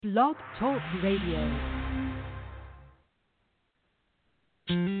Blog Talk Radio.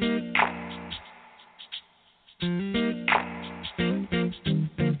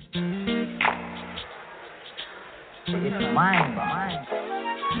 It's mind.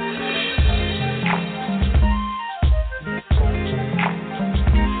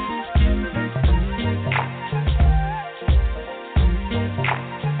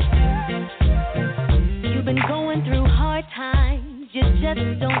 You've been going through hard times, you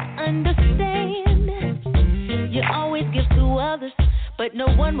just don't understand. You always give to others, but no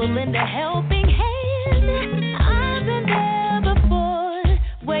one will lend a helping hand. I've been there before,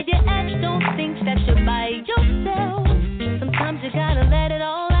 where you at, don't think that you're by yourself. Sometimes you gotta let it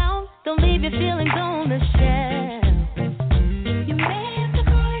all out, don't leave your feelings on the shelf. You may have to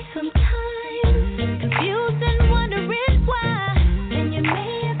cry sometimes, confused and wondering why. And you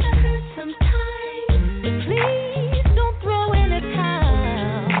may have to hurt sometimes, but please don't throw in the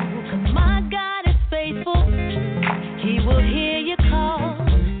towel. 'Cause my God is faithful, He will hear you call.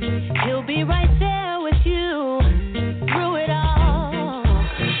 He'll be right there with you through it all.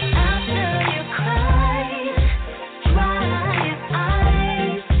 After you cry, dry your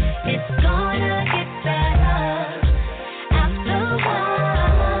eyes. It's gonna get better. After a while,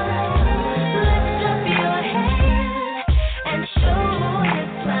 lift up your head and show your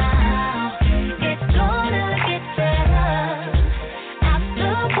smile. It's gonna get better. After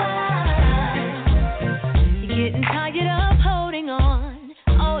a while, you're getting tired of holding on.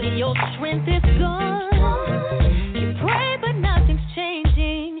 All your strength is gone. You pray, but nothing's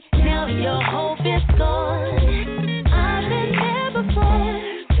changing. Now your hope is gone. I've been there before,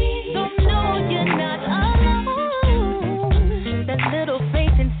 so no, you're not alone. That little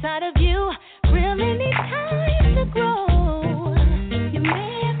faith inside of you really needs time to grow. You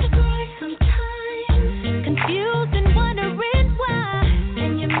may have to cry sometimes, confused and wondering why.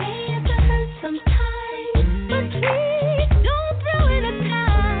 And you may have to hurt sometimes, but please don't throw in the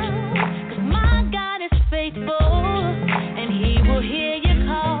towel. 'Cause my God is faithful, and He will hear your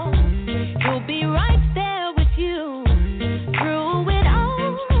call. He'll be right there with you through it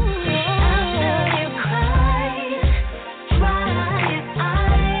all. After you cry, dry your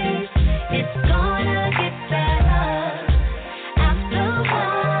eyes. It's gonna get better. After a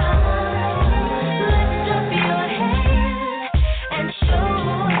while, lift up your head and show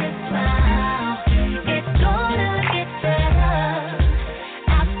your smile. It's gonna get better.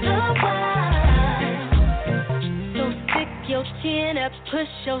 After a while, so stick your chin up,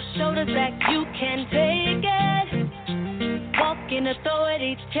 push your shoulders back. You can take it. Walk in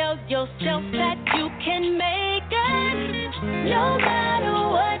authority, tell yourself that you can make it. No matter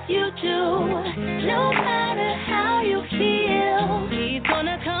what you do, no matter how you feel, He's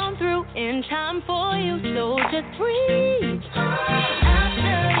gonna come through in time for you. So just breathe.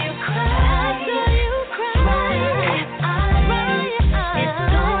 After you cry, dry your eyes. It's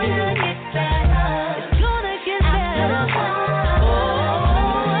gonna get better. It's gonna get better.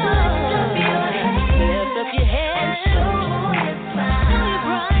 Lift up your head and show your smile.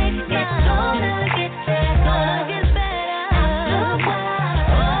 It's gonna get better.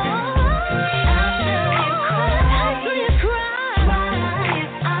 After a while, after you cry,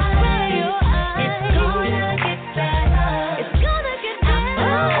 dry your eyes. It's gonna get better. It's gonna get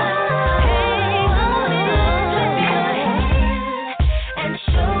better. Hey, lift up your head and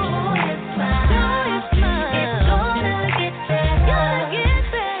show your smile. It's gonna get better.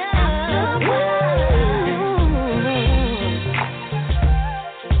 After a while.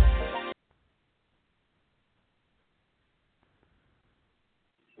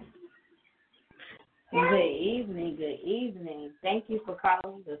 Good evening, good evening. Thank you for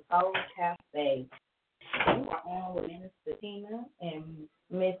calling the Soul Cafe. You are on with Minister Tina and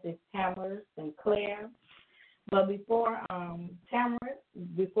Mrs. Tamara Sinclair. But before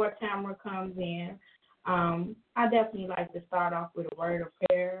Tamara comes in, I definitely like to start off with a word of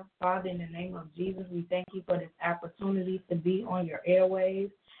prayer. Father, in the name of Jesus, we thank you for this opportunity to be on your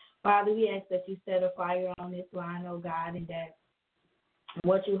airwaves. Father, we ask that you set a fire on this line, oh God, and that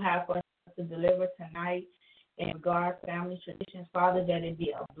what you have for us to deliver tonight in regards to family traditions, Father, that it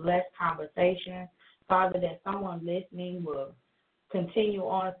be a blessed conversation. Father, that someone listening will continue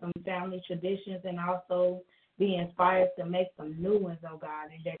on some family traditions and also be inspired to make some new ones, oh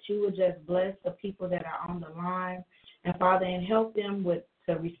God, and that you will just bless the people that are on the line, and Father, and help them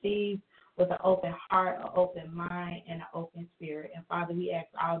to receive with an open heart, an open mind, and an open spirit. And Father, we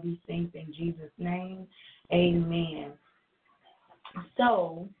ask all these things in Jesus' name. Amen.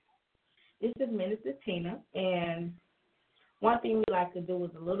 So, this is Minister Tina, and one thing we like to do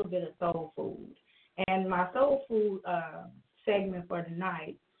is a little bit of soul food. And my soul food segment for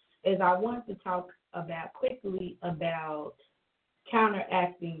tonight is I want to talk quickly about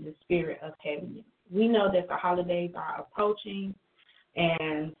counteracting the spirit of heaviness. We know that the holidays are approaching,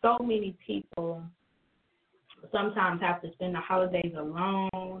 and so many people sometimes have to spend the holidays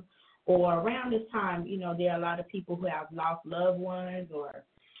alone, or around this time, there are a lot of people who have lost loved ones, or,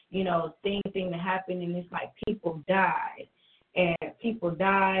 things seem to happen, and it's like people die,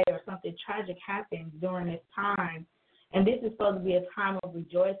 or something tragic happens during this time. And this is supposed to be a time of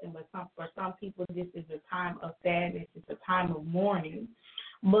rejoicing, but for some people, this is a time of sadness. It's a time of mourning.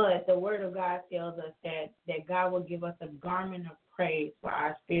 But the Word of God tells us that God will give us a garment of praise for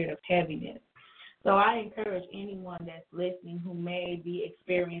our spirit of heaviness. So I encourage anyone that's listening who may be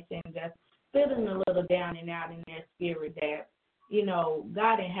experiencing just feeling a little down and out in their spirit that,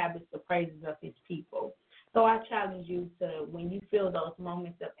 God inhabits the praises of his people. So I challenge you to, when you feel those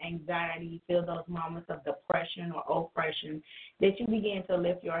moments of anxiety, feel those moments of depression or oppression, that you begin to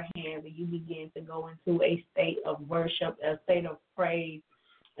lift your hands and you begin to go into a state of worship, a state of praise,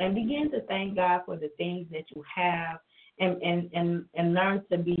 and begin to thank God for the things that you have, and learn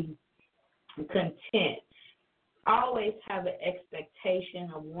to be content. Always have an expectation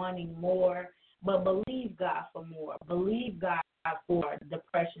of wanting more, but believe God for more. Believe God for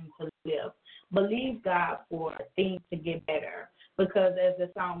depression to live. Believe God for things to get better, because as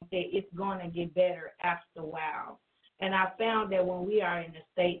the song said, it's going to get better after a while. And I found that when we are in a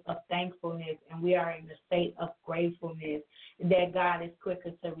state of thankfulness and we are in a state of gratefulness, that God is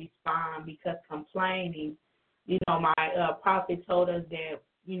quicker to respond, because complaining, my prophet told us that,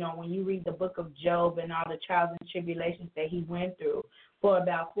 when you read the book of Job and all the trials and tribulations that he went through, for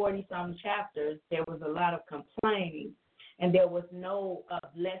about 40-some chapters, there was a lot of complaining, and there was no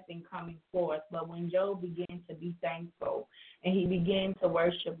blessing coming forth. But when Job began to be thankful and he began to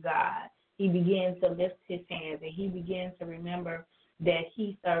worship God, he began to lift his hands, and he began to remember that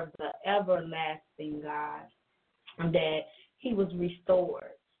he served the everlasting God, and that he was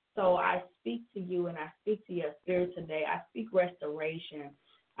restored. So I speak to you, and I speak to your spirit today. I speak restoration.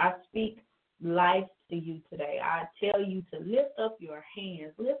 I speak life to you today. I tell you to lift up your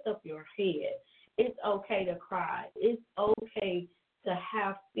hands, lift up your head. It's okay to cry. It's okay to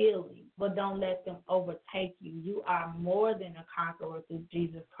have feelings, but don't let them overtake you. You are more than a conqueror through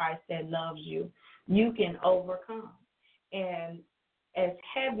Jesus Christ that loves you. You can overcome. And as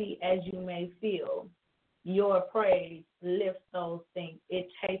heavy as you may feel, your praise lifts those things. It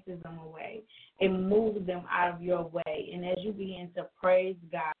chases them away. It moves them out of your way. And as you begin to praise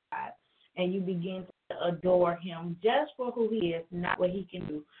God and you begin to adore him just for who he is, not what he can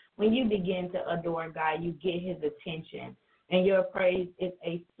do, when you begin to adore God, you get his attention. And your praise is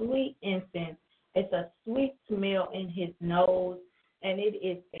a sweet incense. It's a sweet smell in his nose, and it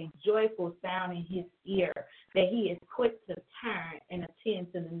is a joyful sound in his ear, that he is quick to turn and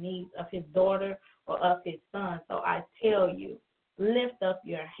attend to the needs of his daughter or of his son. So I tell you, lift up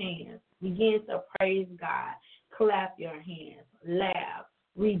your hands. Begin to praise God. Clap your hands. Laugh.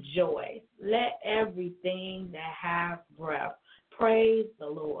 Rejoice. Let everything that has breath praise the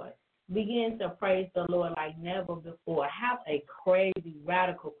Lord. Begin to praise the Lord like never before. Have a crazy,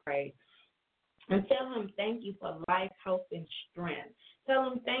 radical praise. And tell him thank you for life, health, and strength.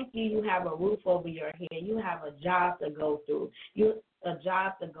 Tell him thank you. You have a roof over your head. You have a job to go through.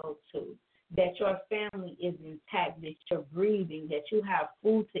 That your family is intact, that you're breathing, that you have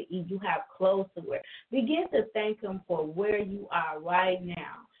food to eat, you have clothes to wear. Begin to thank him for where you are right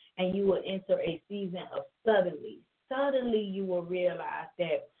now, and you will enter a season of suddenly. Suddenly you will realize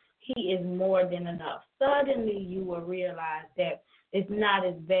that he is more than enough. Suddenly you will realize that it's not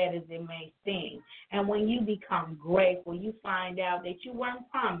as bad as it may seem. And when you become grateful, you find out that you weren't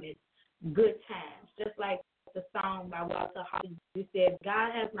promised good times. Just like the song by Walter Hawkins, you said,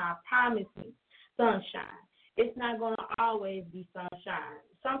 God has not promised me sunshine. It's not going to always be sunshine.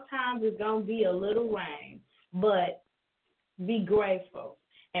 Sometimes it's going to be a little rain, but be grateful,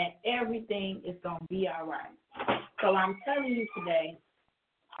 and everything is going to be all right. So I'm telling you today,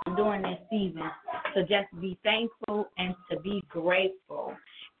 during this season, to just be thankful and to be grateful.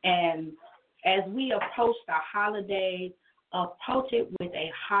 And as we approach the holidays, approach it with a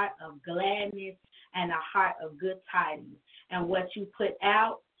heart of gladness and a heart of good tidings. And what you put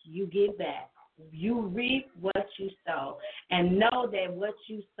out, you get back. You reap what you sow. And know that what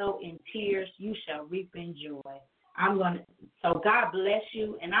you sow in tears, you shall reap in joy. So God bless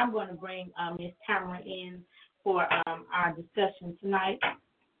you. And I'm going to bring Ms. Tamara in for our discussion tonight.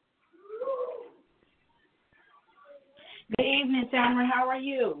 Good evening, Tamara. How are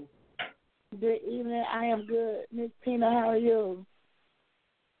you? Good evening. I am good. Miss Tina, how are you?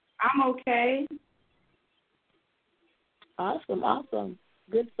 I'm okay. Awesome.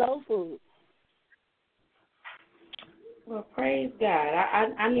 Good soul food. Well, praise God.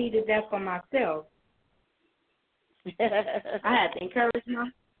 I needed that for myself. I had to encourage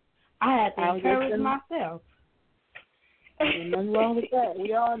myself. There's nothing wrong with that.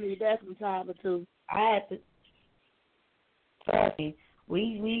 We all need that from time or two. I had to trust me.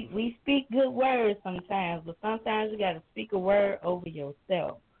 We speak good words sometimes, but sometimes you got to speak a word over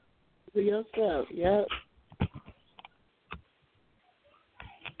yourself. For yourself, yep.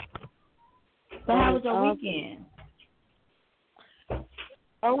 So how was your weekend?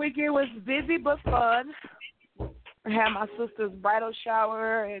 Our weekend was busy but fun. I had my sister's bridal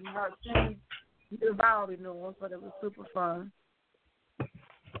shower and her vow renewal, but it was super fun.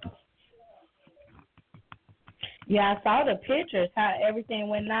 Yeah, I saw the pictures. How everything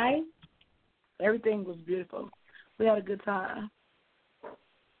went nice. Everything was beautiful. We had a good time.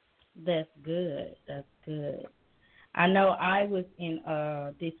 That's good. That's good. I know I was in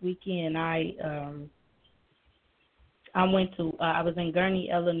this weekend. I went to I was in Gurnee,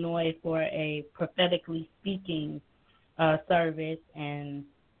 Illinois for a prophetically speaking service, and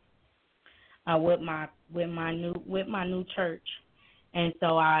with my new church, and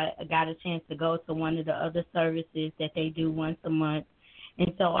so I got a chance to go to one of the other services that they do once a month,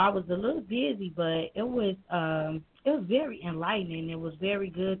 and so I was a little busy, but it was very enlightening. It was very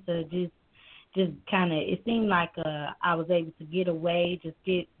good to just kind of, it seemed like I was able to get away, just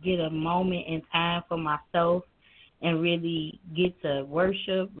get a moment in time for myself, and really get to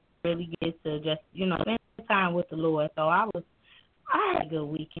worship, really get to just spend time with the Lord. So I had a good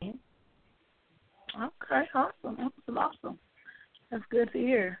weekend. Okay, awesome. That's good to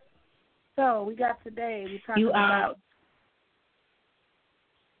hear. So we got today, we're talking about.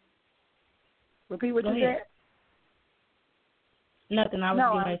 Repeat what you said. Nothing. I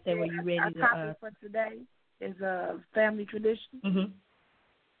was going to say, were you ready our to? Topic for today is family tradition.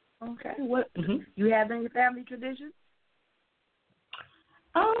 Mm-hmm. Okay. What you have any family traditions?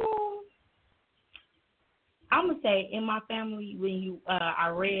 I'm gonna say in my family, when I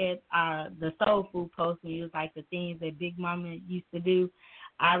read the soul food post, when it was like the things that Big Mama used to do.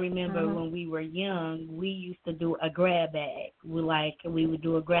 I remember when we were young, we used to do a grab bag. We would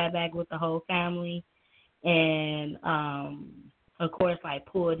do a grab bag with the whole family, and of course like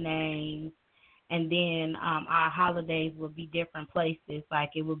pull names, and then our holidays would be different places.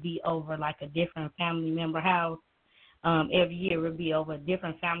 Like it would be over like a different family member house. Every year it would be over a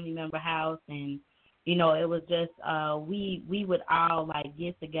different family member house, and it was just we would all like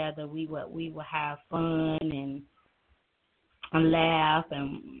get together. We would have fun and laugh.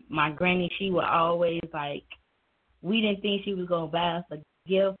 And my granny, she would always like, we didn't think she was gonna buy us a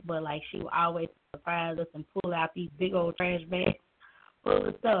gift, but like she would always surprise us and pull out these big old trash bags full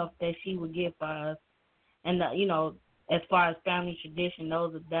of stuff that she would give for us. And as far as family tradition,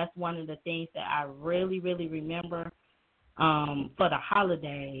 that's one of the things that I really, really remember for the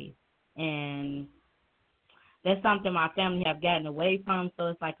holidays. And that's something my family have gotten away from, so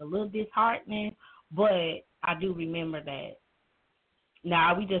it's like a little disheartening, but I do remember that. Now,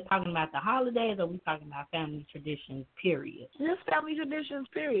 are we just talking about the holidays, or are we talking about family traditions, period? Just family traditions,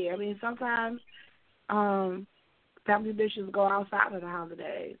 period. I mean, sometimes family traditions go outside of the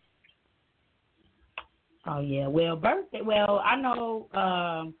holidays. Oh, yeah. Well, I know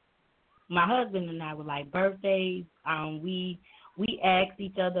my husband and I were like birthdays. We ask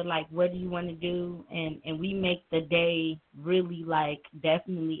each other, like, what do you want to do? And we make the day really, like,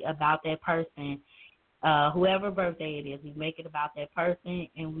 definitely about that person. Whoever birthday it is, we make it about that person,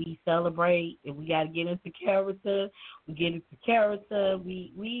 and we celebrate. If we got to get into character, we get into character.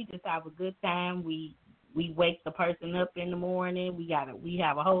 We just have a good time. We wake the person up in the morning. We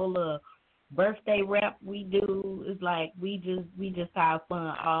have a whole birthday rap we do. It's like we just have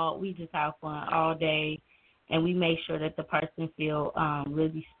fun all day. And we make sure that the person feel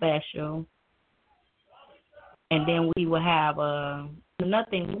really special. And then we will have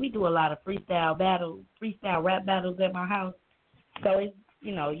nothing. We do a lot of freestyle rap battles at my house. So it's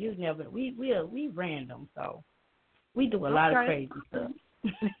you never we random. So we do a lot of crazy stuff.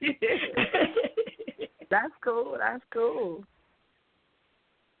 That's cool.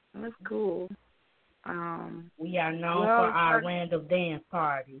 We are known for our random dance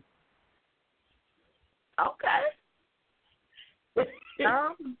parties. Okay.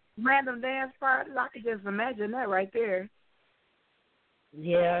 Random dance parties. I can just imagine that right there.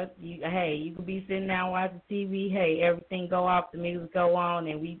 Yeah. You could be sitting down watching TV. Hey, everything go off, the music go on,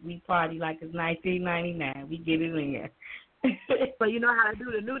 and we party like it's 1999. We get it in there. So you know how to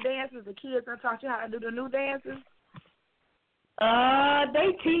do the new dances? The kids I taught you how to do the new dances?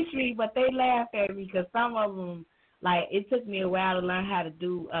 They teach me, but they laugh at me because some of them Like, it took me a while to learn how to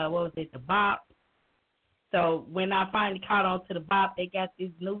do, the bop. So when I finally caught on to the bop, they got this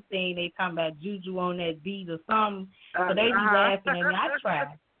new thing. They talking about juju on that beat or something. So they be laughing at me.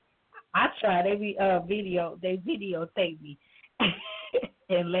 I tried. Every video, they videotape me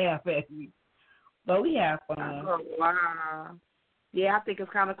and laugh at me. But we have fun. Oh, wow. Yeah, I think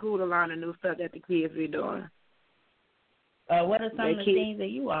it's kind of cool to learn the new stuff that the kids be doing. What are some of the things that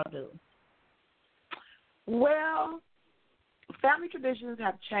you all do? Well, family traditions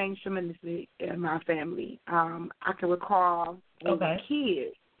have changed tremendously in my family. I can recall when we were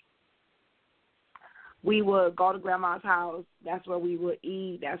kids, we would go to grandma's house. That's where we would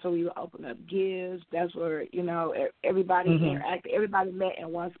eat. That's where we would open up gifts. That's where, everybody interacted. Everybody met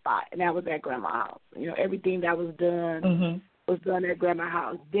in one spot, and that was at grandma's house. Everything that was done was done at grandma's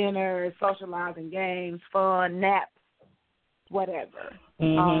house. Dinner, socializing, games, fun, naps, whatever.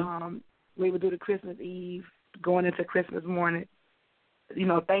 We would do the Christmas Eve, going into Christmas morning.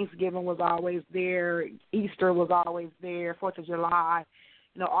 Thanksgiving was always there. Easter was always there. 4th of July.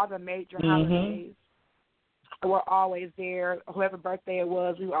 All the major holidays were always there. Whoever birthday it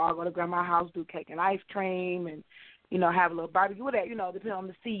was, we would all go to grandma's house, do cake and ice cream, and, have a little barbecue. Whatever, depending on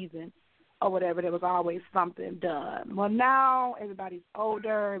the season or whatever, there was always something done. Well, now everybody's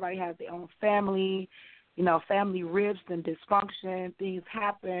older. Everybody has their own family. Family rifts and dysfunction. Things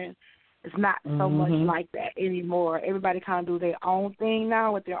happen. It's not so much like that anymore. Everybody kind of do their own thing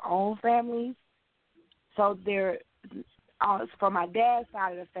now with their own families. So for my dad's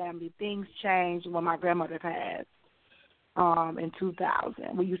side of the family, things changed when my grandmother passed in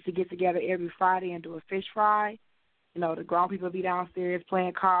 2000. We used to get together every Friday and do a fish fry. The grown people would be downstairs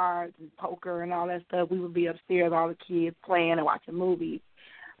playing cards and poker and all that stuff. We would be upstairs, all the kids playing and watching movies.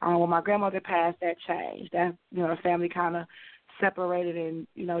 When my grandmother passed, that changed. That, the family kind of separated and,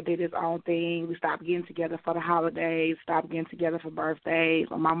 did its own thing. We stopped getting together for the holidays, stopped getting together for birthdays.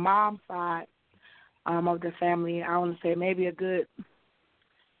 On my mom's side of the family, I want to say maybe a good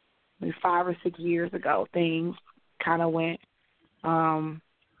 5 or 6 years ago, things kind of went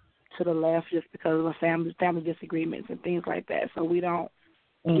to the left just because of the family disagreements and things like that. So we don't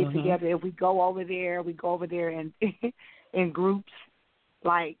get together. If we go over there in in groups,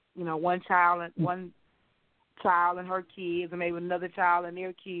 like, one child and her kids, and maybe another child and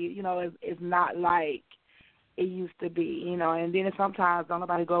their kids. It's not like it used to be. And then sometimes don't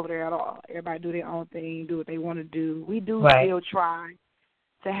nobody go over there at all. Everybody do their own thing, do what they want to do. We do still try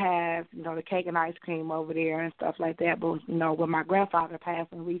to have, the cake and ice cream over there and stuff like that. But, with my grandfather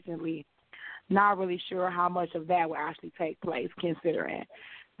passing recently, not really sure how much of that will actually take place, considering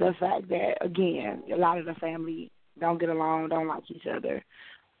the fact that, again, a lot of the family don't get along, don't like each other,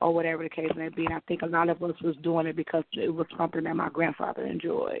 or whatever the case may be. And I think a lot of us was doing it because it was something that my grandfather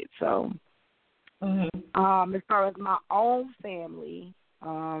enjoyed. So as far as my own family,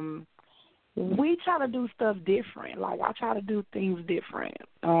 we try to do stuff different. Like, I try to do things different.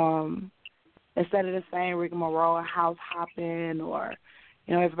 Instead of the same rigmarole, house hopping, or,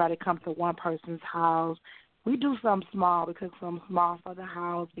 everybody comes to one person's house, we do something small. We cook something small for the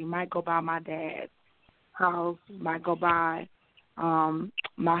house. We might go by my dad's house, might go by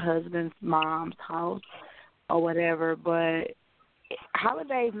my husband's mom's house or whatever. But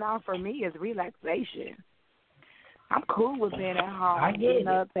holidays now for me is relaxation. I'm cool with being at home, getting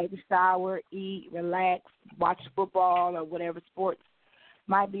up, take a shower, eat, relax, watch football or whatever sports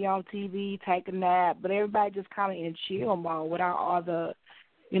might be on TV, take a nap. But everybody just kind of in chill mode without all the,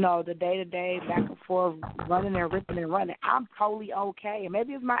 the day-to-day back and forth, running and ripping and running. I'm totally okay. And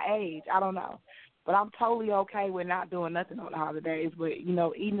maybe it's my age. I don't know. But I'm totally okay with not doing nothing on the holidays, but, eating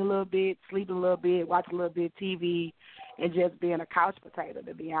a little bit, sleeping a little bit, watching a little bit of TV, and just being a couch potato,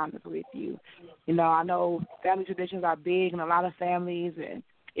 to be honest with you. I know family traditions are big in a lot of families, and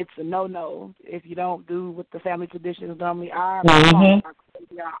it's a no-no if you don't do what the family traditions normally are.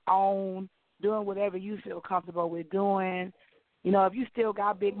 Your own, doing whatever you feel comfortable with doing. If you still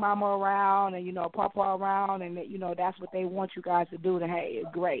got Big Mama around and, Papa around and, that's what they want you guys to do, then, hey,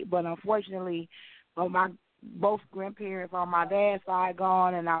 it's great. But unfortunately, both grandparents on my dad's side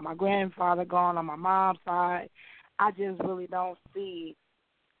gone and now my grandfather gone on my mom's side, I just really don't see,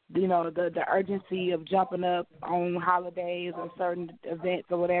 the urgency of jumping up on holidays or certain events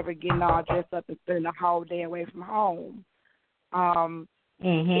or whatever, getting all dressed up and spending the whole day away from home.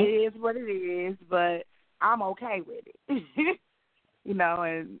 It is what it is, but I'm okay with it.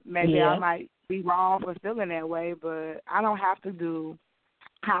 And maybe I might be wrong for feeling that way, but I don't have to do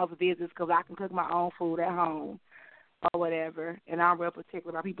house visits because I can cook my own food at home or whatever, and I'm real particular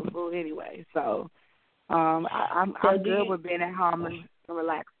about people's food anyway. So I'm good with being at home and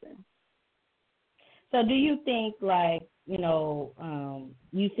relaxing. So do you think, like,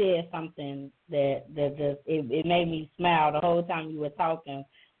 you said something that just it made me smile the whole time you were talking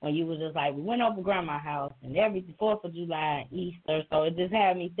when you was just like, we went over grandma's house and every 4th of July, Easter, so it just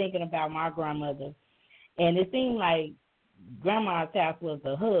had me thinking about my grandmother. And it seemed like grandma's house was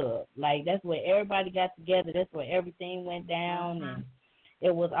a hub. Like, that's where everybody got together. That's where everything went down, and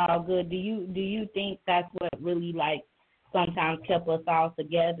it was all good. Do you think that's what really, like, sometimes kept us all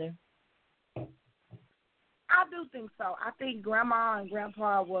together? I do think so. I think Grandma and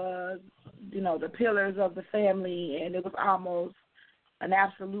Grandpa was, the pillars of the family, and it was almost an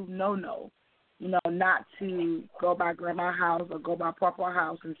absolute no-no, not to go by Grandma's house or go by Papa's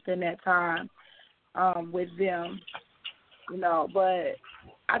house and spend that time with them, But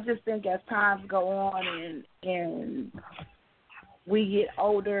I just think as times go on and we get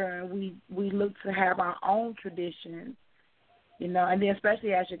older and we look to have our own traditions, and then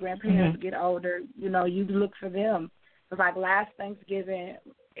especially as your grandparents get older, you look for them. It's like last Thanksgiving,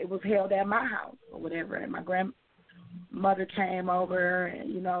 it was held at my house or whatever, and my grandmother came over,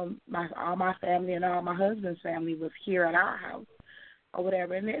 and, all my family and all my husband's family was here at our house or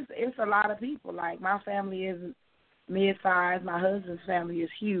whatever. And it's a lot of people. Like, my family is mid-sized, my husband's family is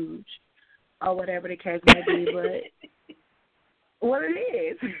huge or whatever the case may be, but what it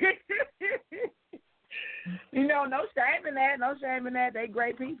is. No shame in that. They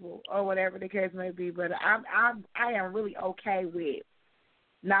great people or whatever the case may be. But I am really okay with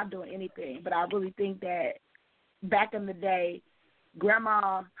not doing anything. But I really think that back in the day,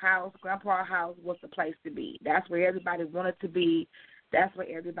 Grandma's house, Grandpa's house was the place to be. That's where everybody wanted to be. That's where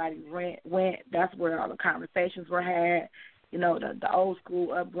everybody went. That's where all the conversations were had. The old school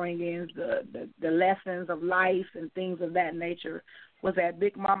upbringings, the lessons of life and things of that nature was at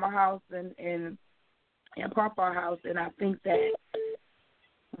Big Mama house and Papa's house. And I think that,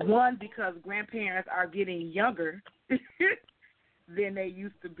 one, because grandparents are getting younger than they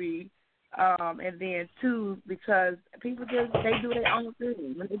used to be, and then two, because people they do their own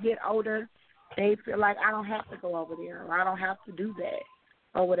thing. When they get older, they feel like, I don't have to go over there, or I don't have to do that,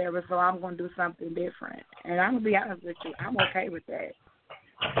 or whatever, so I'm going to do something different. And I'm going to be honest with you, I'm okay with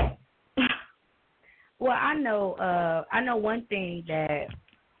that. Well, I know one thing that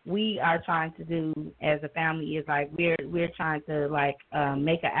we are trying to do as a family is, like, we're trying to, like,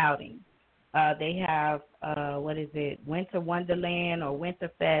 make an outing. They have Winter Wonderland or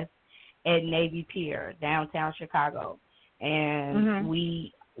Winterfest at Navy Pier, downtown Chicago, and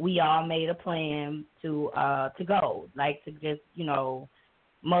we all made a plan to go, like, to just,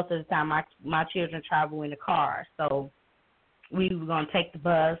 most of the time my children travel in the car, so we were going to take the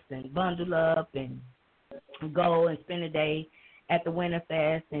bus and bundle up and go and spend a day at the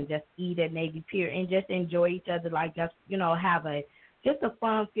Winterfest and just eat at Navy Pier and just enjoy each other, like, just, have a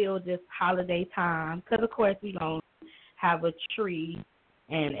fun-filled just holiday time, because, of course, we don't have a tree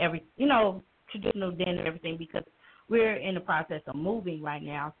and traditional dinner and everything, because we're in the process of moving right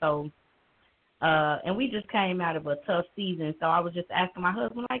now, so and we just came out of a tough season, so I was just asking my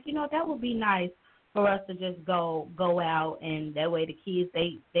husband, like, that would be nice for us to just go out, and that way the kids,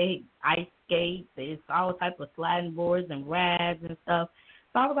 they ice skate, there's all type of sliding boards and rides and stuff.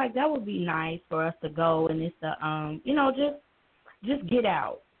 So I was like, that would be nice for us to go, and it's just get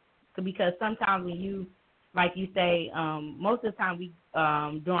out, because sometimes when you, like you say, most of the time we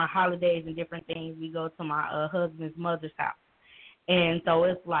during holidays and different things, we go to my husband's mother's house. And so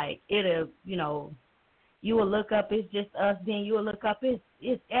it's like, you will look up, it's just us, then you will look up,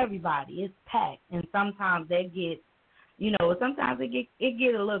 it's everybody, it's packed. And sometimes that gets, sometimes it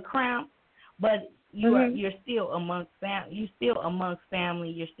get a little cramped, but you're still amongst family,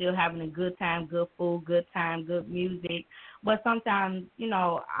 you're still having a good time, good food, good time, good music. But sometimes,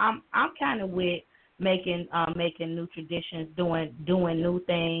 I'm kind of with making new traditions, doing new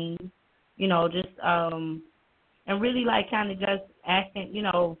things, and really, like, kind of just asking,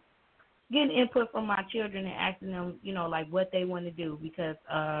 getting input from my children and asking them, like, what they want to do, because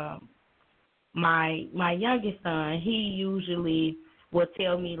my youngest son, he usually will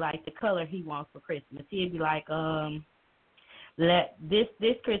tell me, like, the color he wants for Christmas. He'd be like,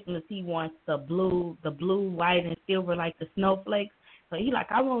 this Christmas he wants the blue, white, and silver, like the snowflakes. So he like,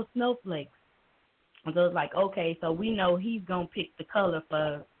 I want snowflakes. And so it's like, okay, so we know he's gonna pick the color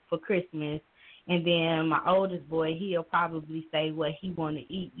for Christmas. And then my oldest boy, he'll probably say what he want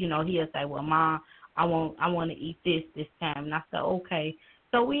to eat. He'll say, well, Mom, I want to eat this time. And I said, okay.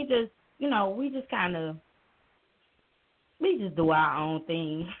 So we just do our own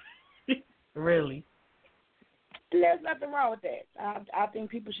thing, really. There's nothing wrong with that. I think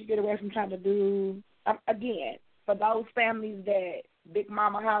people should get away from trying to do, again, for those families that Big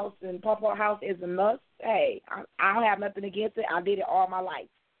Mama house and Papa house is a must, hey, I don't have nothing against it. I did it all my life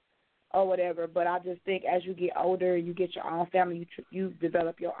or whatever. But I just think as you get older, you get your own family, you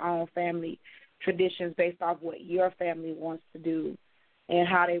develop your own family traditions based off what your family wants to do and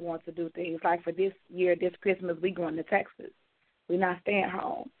how they want to do things. Like for this year, this Christmas, we going to Texas. We're not staying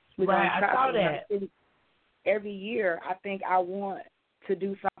home. We're right, I saw that. Every year, I think I want to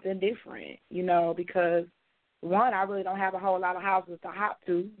do something different, you know, because, one, I really don't have a whole lot of houses to hop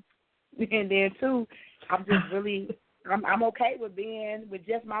to. And then, two, I'm just really, I'm okay with being with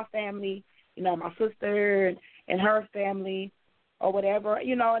just my family, you know, my sister and her family or whatever,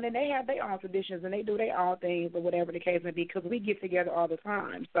 you know, and then they have their own traditions and they do their own things or whatever the case may be because we get together all the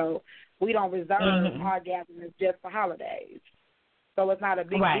time. So we don't reserve our gatherings just for holidays. So it's not a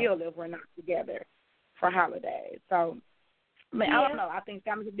big deal if we're not together for holidays. So, I mean, I don't know. I think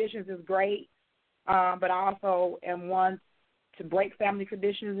family traditions is great, but I also am one to break family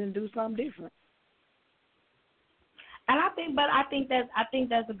traditions and do something different. And I think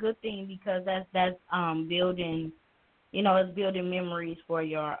that's a good thing because that's building, you know, it's building memories for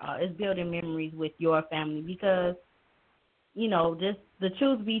your, it's building memories with your family because, you know, just the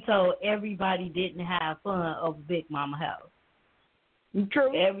truth be told, everybody didn't have fun over Big Mama house.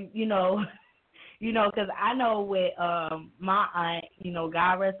 True. You know, because I know with my aunt, you know,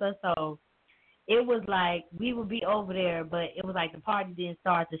 God rest her soul, it was like we would be over there, but it was like the party didn't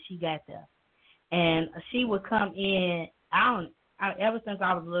start till she got there. And she would come in, ever since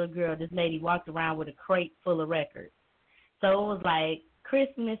I was a little girl, this lady walked around with a crate full of records. So it was like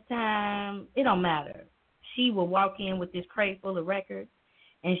Christmas time, it don't matter. She would walk in with this crate full of records,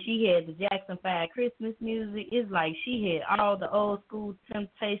 and she had the Jackson 5 Christmas music. It's like she had all the old school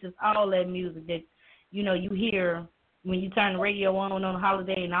Temptations, all that music that, you know, you hear when you turn the radio on a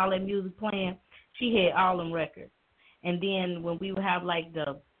holiday and all that music playing. She had all them records. And then when we would have like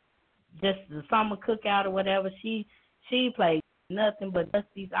the summer cookout or whatever, she played nothing but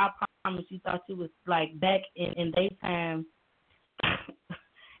Dusties. I promise you thought she was like back in daytime.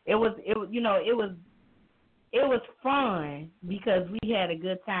 It was fun because we had a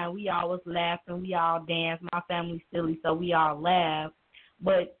good time. We all was laughing. We all danced. My family's silly, so we all laughed.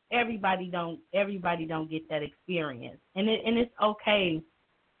 But everybody don't get that experience, and it's okay.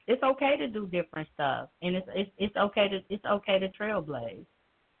 It's okay to do different stuff, and it's okay to trailblaze.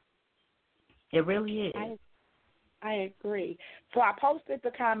 It really is. I agree. So I posted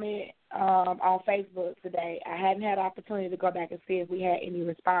the comment on Facebook today. I hadn't had an opportunity to go back and see if we had any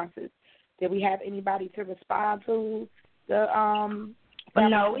responses. Did we have anybody to respond to the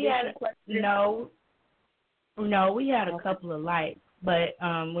No, we had a couple of likes, but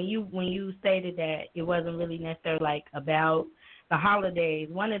when you stated that it wasn't really necessarily like about the holidays,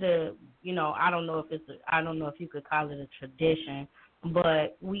 one of the, you know, I don't know if you could call it a tradition,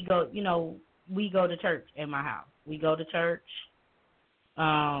 but we go to church at my house. We go to church.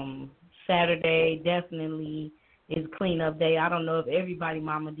 Saturday definitely is cleanup day. I don't know if everybody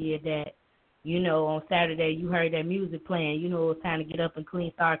mama did that. You know, on Saturday you heard that music playing. You know, it was time to get up and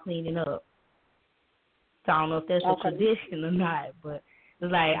start cleaning up. So I don't know if that's a tradition or not, but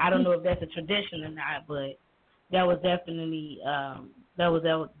it's like I don't know if that's a tradition or not, but that was definitely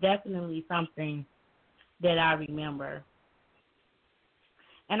definitely something that I remember.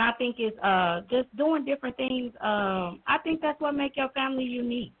 And I think it's just doing different things. I think that's what makes your family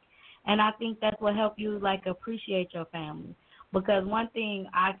unique. And I think that's what helps you, like, appreciate your family. Because one thing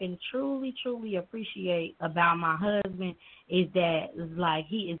I can truly, truly appreciate about my husband is that, like,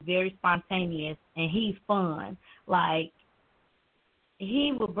 he is very spontaneous and he's fun. Like,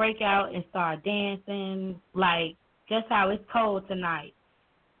 he will break out and start dancing, like, just how it's cold tonight.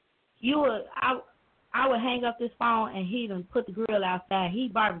 I would hang up this phone and he done put the grill outside. He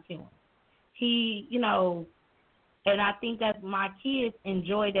barbecuing. He, you know, and I think that my kids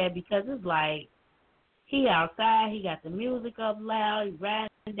enjoy that because it's like he outside, he got the music up loud, he's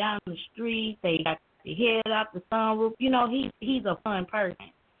riding down the street, they got the head up the sunroof. You know, he's a fun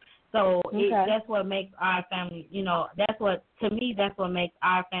person. So that's what makes our family, you know, that's what makes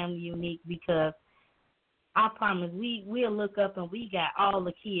our family unique because I promise we'll look up and we got all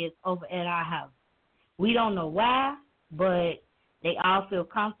the kids over at our house. We don't know why, but they all feel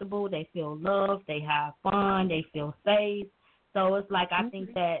comfortable, they feel loved, they have fun, they feel safe. So it's like I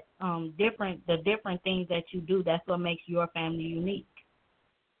think that the different things that you do, that's what makes your family unique.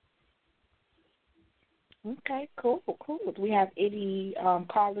 Okay, cool. Do we have any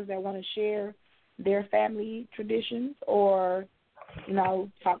callers that want to share their family traditions or, you know,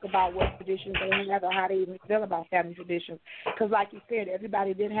 talk about what traditions they have or how they even feel about family traditions? Because like you said,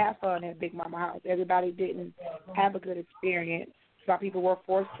 everybody didn't have fun at Big Mama house. Everybody didn't have a good experience. Some people were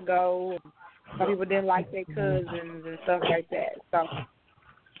forced to go. Some people didn't like their cousins and stuff like that. So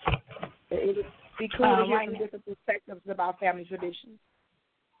it would be cool to hear some different perspectives about family traditions.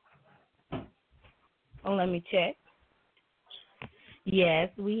 Oh, let me check. Yes,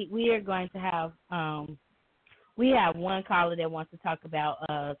 we are going to have we have one caller that wants to talk about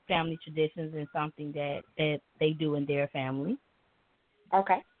family traditions and something that they do in their family.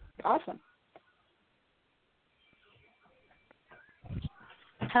 Okay, awesome.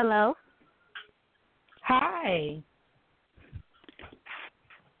 Hello. Hi.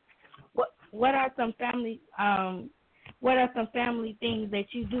 What are some family things that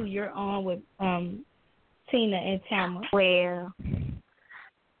you do? You're on with Tina and Tamara. Well,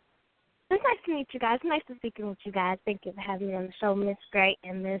 it's nice to meet you guys. Nice to speak with you guys. Thank you for having me on the show, Miss Gray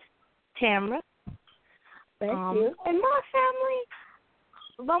and Miss Tamara. Thank you. In my family,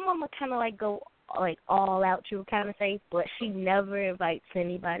 my mama kind of like go like all out, you would kind of say, but she never invites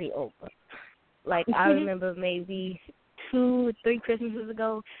anybody over. Like I remember maybe 2 or 3 Christmases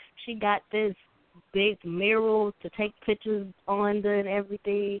ago, she got this big mural to take pictures under and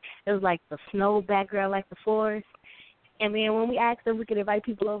everything. It was like the snow background, like the forest. And then when we asked her if we could invite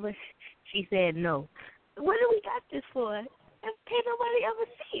people over, she said no. What do we got this for? And can't nobody ever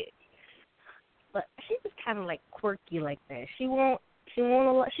see it. But she was kind of like quirky like that. She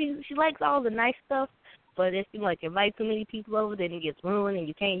likes all the nice stuff, but if you like invite too many people over, then it gets ruined and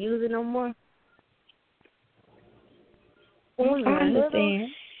you can't use it no more. When we were little,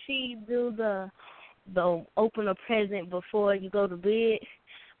 she do the open a present before you go to bed,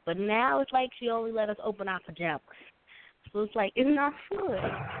 but now it's like she only let us open our pajamas. So it's like it's not fun,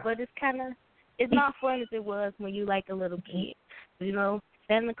 but it's not fun as it was when you like a little kid. You know,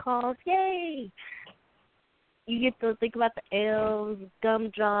 Santa Claus, yay! You get to think about the elves,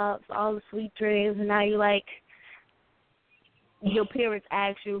 gumdrops, all the sweet dreams, and now you like your parents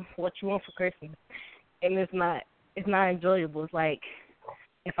ask you what you want for Christmas, and it's not enjoyable. It's like,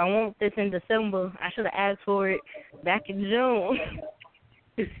 if I want this in December, I should have asked for it back in June.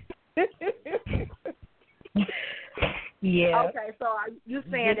 Yeah. Okay, so are you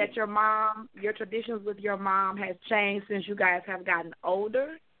saying that your traditions with your mom has changed since you guys have gotten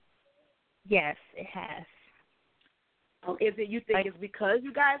older? Yes, it has. Is it you think it's because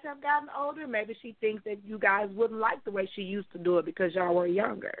you guys have gotten older? Maybe she thinks that you guys wouldn't like the way she used to do it because y'all were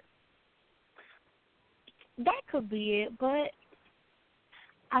younger. That could be it, but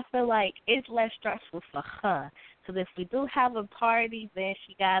I feel like it's less stressful for her. So if we do have a party, then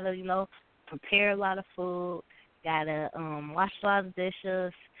she gotta, prepare a lot of food, gotta wash a lot of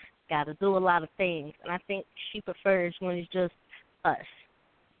dishes, gotta do a lot of things. And I think she prefers when it's just us.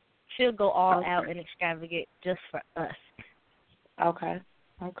 She'll go all out and extravagant just for us. Okay.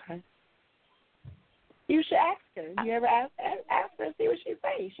 You should ask her. You ever ask her and see what she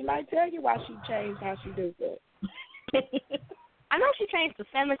says? She might tell you why she changed how she does it. I know she changed the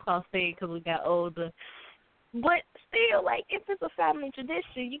Santa Claus thing because we got older. But still, like, if it's a family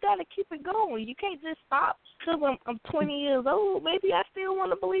tradition, you got to keep it going. You can't just stop because I'm 20 years old. Maybe I still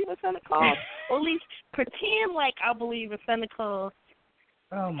want to believe in Santa Claus, or at least pretend like I believe in Santa Claus.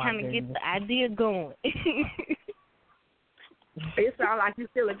 Oh, my kind of get the idea going. It sounds like you're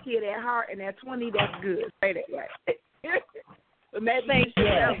still a kid at heart, and at 20, that's good. Say that right. But maybe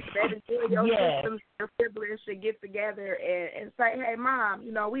your siblings should get together and say, hey, Mom,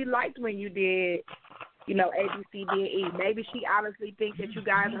 we liked when you did, A, B, C, D, and E. Maybe she honestly thinks that you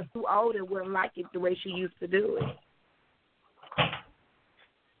guys are too old and wouldn't like it the way she used to do it.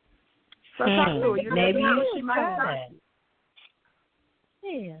 So talk to her. Maybe you she should might try that.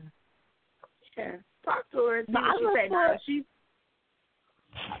 Yeah. Yeah. Talk to her and see what she say. Now,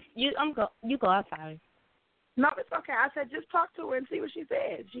 You go. I'm sorry. No, it's okay. I said just talk to her and see what she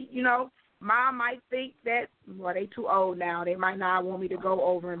says. She, Mom might think that, they too old now. They might not want me to go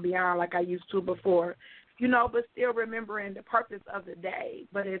over and beyond like I used to before, but still remembering the purpose of the day.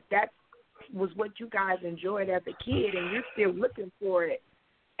 But if that was what you guys enjoyed as a kid and you're still looking for it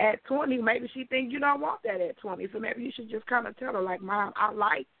at 20, maybe she thinks you don't want that at 20. So maybe you should just kind of tell her, like, Mom, I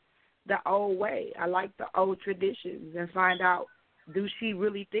like the old way. I like the old traditions, and find out, do she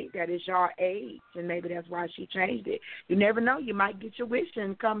really think that it's your age? And maybe that's why she changed it. You never know. You might get your wish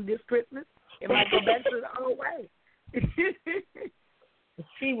and come this Christmas. It might go back to the old way.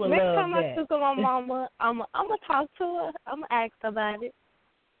 She will Next love time that. I speak with my mama, I'm going to talk to her. I'm going to ask her about it.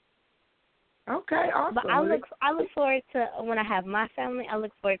 Okay, awesome. But I look forward to, when I have my family, I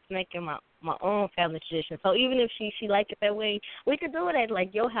look forward to making my own family tradition. So even if she like it that way, we could do it at,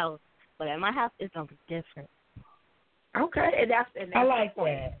 like, your house. But at my house, it's going to be different. Okay, and that's I like the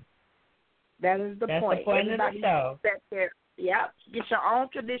point. that. That is the point. That's the point of the show. Yep. Get your own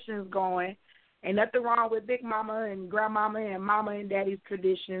traditions going. Ain't nothing wrong with Big Mama and Grandmama and Mama and Daddy's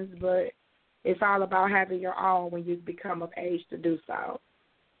traditions, but it's all about having your own when you become of age to do so.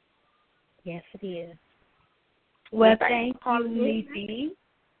 Yes, it is. Well, thank you, Lizzie.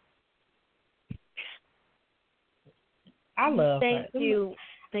 I love her. Thank you.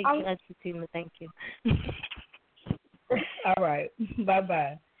 Thank you, Tina. Thank you. All right.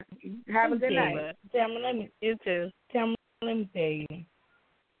 Bye-bye. Have a good night. You too. Let me tell you.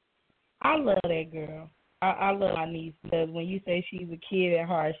 I love that girl. I love my niece because when you say she's a kid at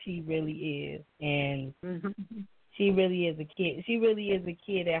heart, she really is. And she really is a kid. She really is a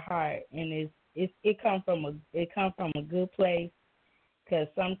kid at heart. And it comes from a good place. Because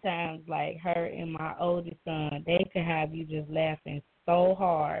sometimes, like her and my oldest son, they can have you just laughing so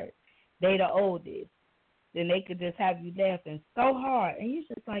hard. They the oldest. Then they could just have you laughing so hard. And you're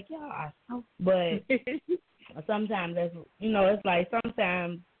just like, y'all are so... But sometimes that's, it's like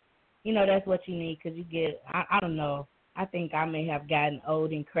sometimes, that's what you need because you get, I don't know. I think I may have gotten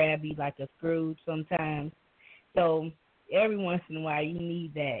old and crabby like a Scrooge sometimes. So every once in a while you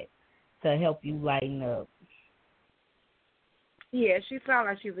need that to help you lighten up. Yeah, she sounds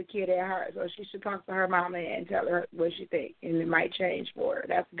like she's a kid at heart, so she should talk to her mama and tell her what she thinks, and it might change for her.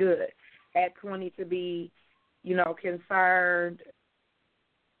 That's good. At 20 to be, concerned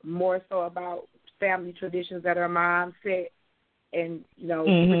more so about family traditions that her mom set and,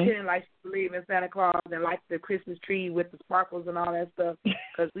 pretending like she believes in Santa Claus and like the Christmas tree with the sparkles and all that stuff,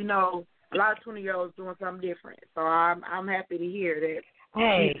 because we know a lot of 20-year-olds doing something different. So I'm happy to hear that.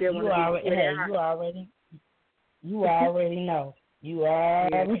 Hey, you already know. You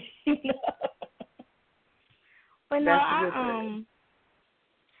already know. But no,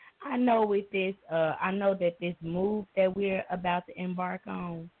 I know with this, I know that this move that we're about to embark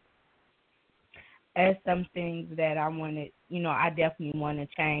on, as some things that I wanted, I definitely want to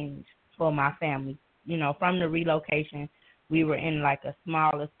change for my family. From the relocation, we were in like a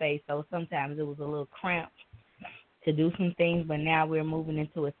smaller space, so sometimes it was a little cramped to do some things, but now we're moving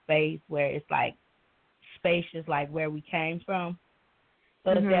into a space where it's like spacious, like where we came from.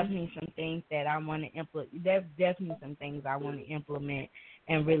 So there's definitely some things that I want to implement. There's definitely some things I want to implement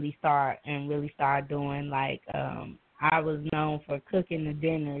and really start doing. Like I was known for cooking the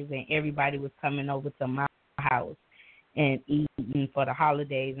dinners, and everybody was coming over to my house and eating for the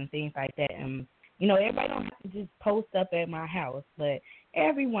holidays and things like that. And everybody don't have to just post up at my house, but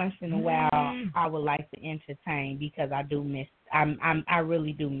every once in a while I would like to entertain because I do miss. I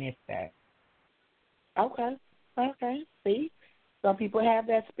really do miss that. Okay. See, some people have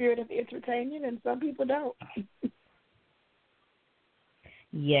that spirit of entertainment, and some people don't.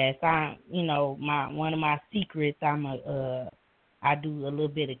 Yes, one of my secrets. I do a little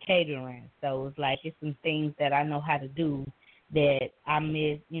bit of catering, so it's like it's some things that I know how to do that I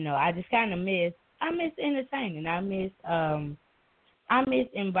miss. I just kind of miss. I miss entertaining. I miss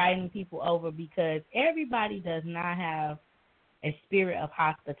inviting people over because everybody does not have a spirit of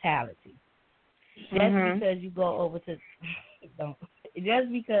hospitality. Just because you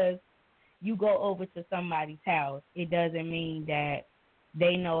go over to somebody's house, it doesn't mean that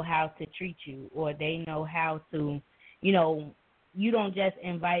they know how to treat you or they know how to, you don't just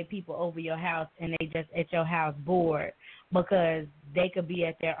invite people over your house and they just at your house bored because they could be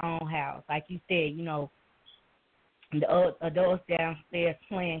at their own house. Like you said, the adults downstairs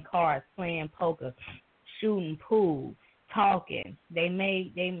playing cards, playing poker, shooting pool, talking. They may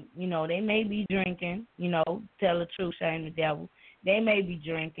be drinking, tell the truth, shame the devil. They may be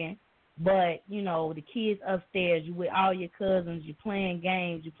drinking, but, the kids upstairs, you with all your cousins, you're playing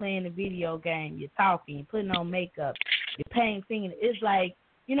games, you're playing the video game, you're talking, you're putting on makeup, you're painting fingers. It's like,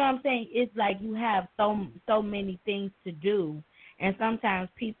 you know what I'm saying? It's like you have so many things to do, and sometimes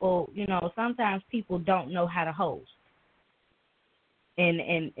people don't know how to host.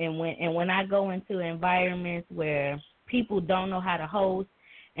 And when I go into environments where people don't know how to host,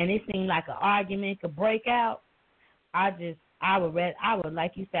 and it seems like an argument could break out, I would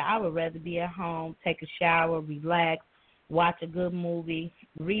like you said, I would rather be at home, take a shower, relax, watch a good movie,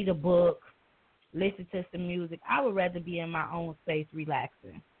 read a book, listen to some music. I would rather be in my own space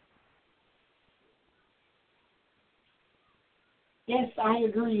relaxing. Yes, I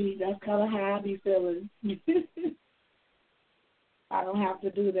agree. That's kind of how I be feeling. I don't have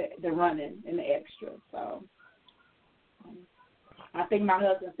to do the running and the extra, so I think my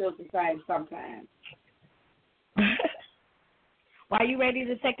husband feels the same sometimes. Well, are you ready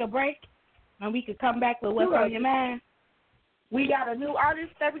to take a break? And we could come back with what's on your mind? We got a new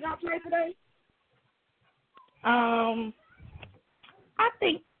artist that we gonna play today? I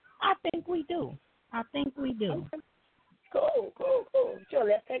think we do. Okay. Cool. Sure,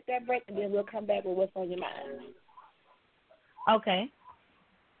 let's take that break and then we'll come back with what's on your mind. Okay.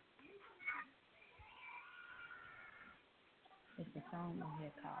 It's a song on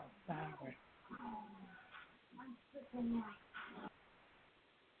here called Sovereign.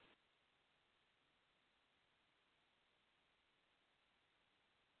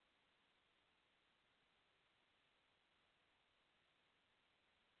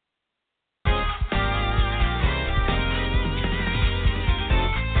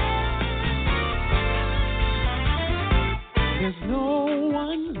 There's no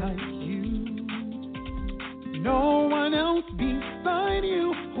one like you, no one else beside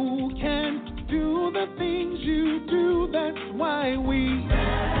you who can do the things you do. That's why we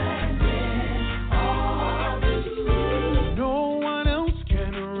stand in awe of you. No one else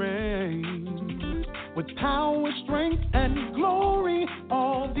can reign with power, strength, and glory.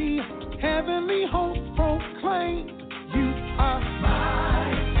 All the heavenly hosts proclaim you are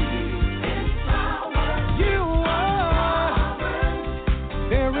mighty in power. You are.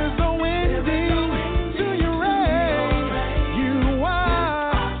 There is no ending to your reign. You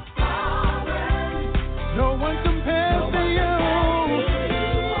are. No one compares to you.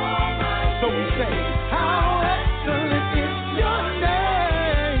 So we say, how excellent is your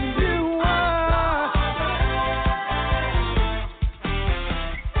name. You are.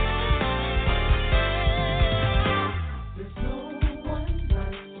 There's no one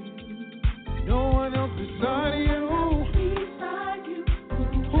like you. No one else beside you.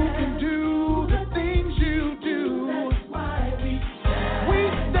 Who can do the things you do? We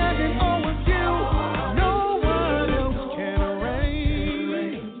stand in awe of you. No one else can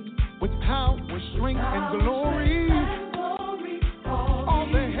reign with power, strength, and glory. All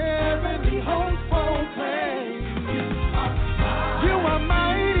the heavenly hosts proclaim you are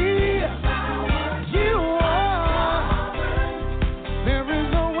mighty. You are. There is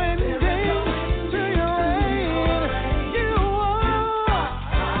no ending to your reign. You are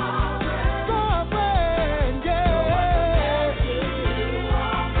sovereign, yeah.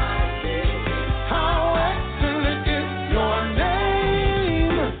 How excellent is your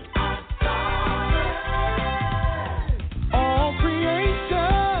name. All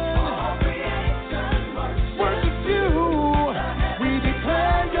creation worships you. We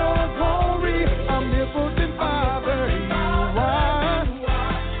declare your glory, omnipotent Father. You are.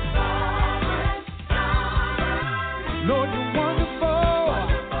 Lord, you're wonderful,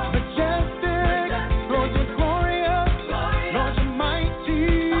 majestic. Lord, you're glorious. Lord, you're mighty,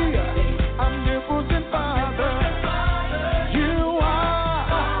 omnipotent Father. You are.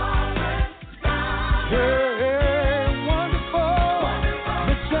 Yeah, wonderful,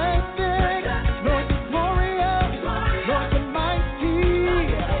 majestic. Lord, you're glorious. Lord, you're mighty,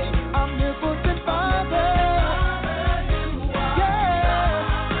 omnipotent Father.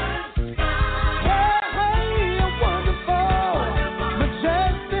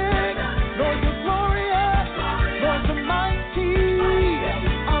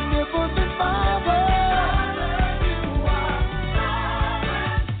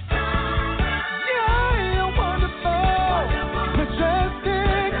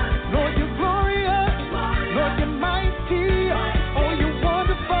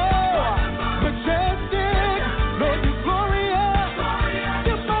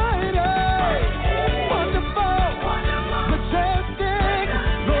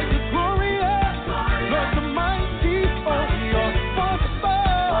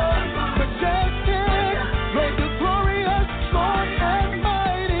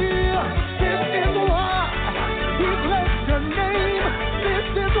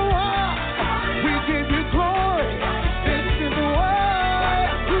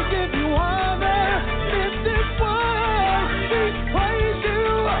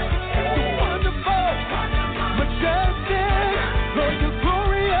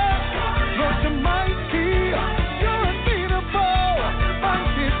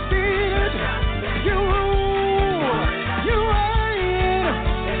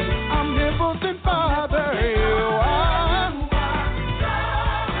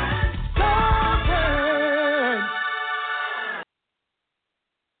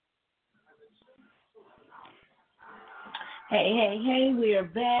 Hey, we are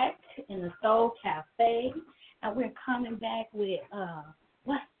back in the Soul Cafe, and we're coming back with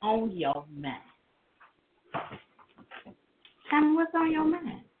what's on your mind? Tell me what's on your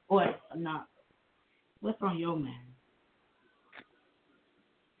mind. Or not, what's on your mind?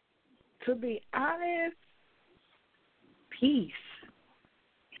 To be honest, peace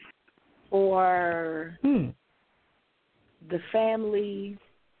for the family,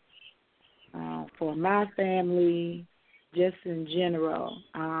 for my family, just in general.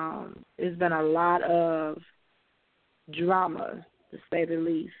 It's been a lot of drama, to say the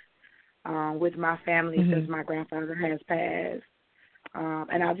least, with my family since my grandfather has passed.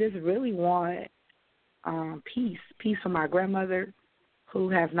 And I just really want peace for my grandmother, who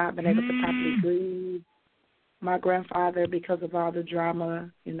has not been able to properly grieve my grandfather because of all the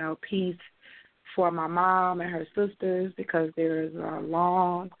drama, peace for my mom and her sisters because there is a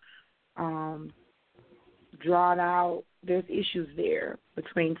long, drawn out, there's issues there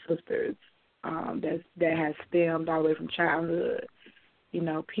between sisters that has stemmed all the way from childhood,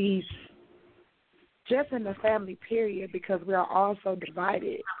 peace just in the family period because we are all so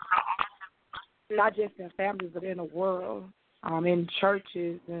divided, not just in families but in the world, in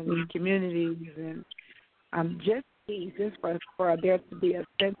churches and communities and just peace, just for there to be a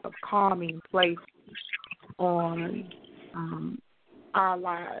sense of calming place on our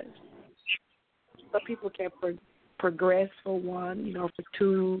lives so people can progress for one, for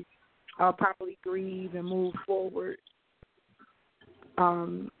two, properly grieve and move forward.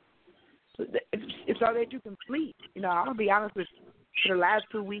 It's so that you can sleep. I'm going to be honest with you. For the last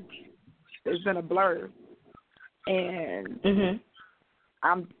 2 weeks, it's been a blur. And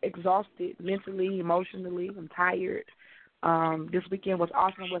I'm exhausted mentally, emotionally. I'm tired. This weekend was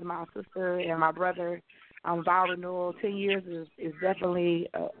awesome with my sister and my brother. Vow renewal, 10 years is definitely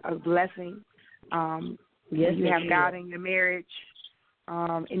a blessing. Yes, you have God in your marriage.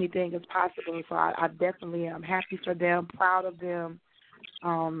 Anything is possible. So I definitely am happy for them, proud of them.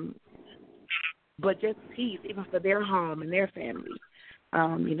 But just peace, even for their home and their family.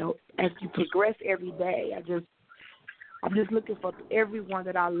 As you progress every day, I'm just looking for everyone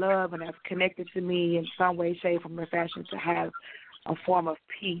that I love and that's connected to me in some way, shape, or fashion to have a form of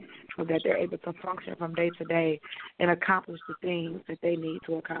peace so that they're able to function from day to day and accomplish the things that they need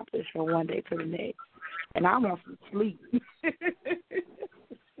to accomplish from one day to the next. And I want some sleep.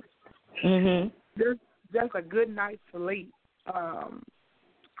 Just a good night's sleep.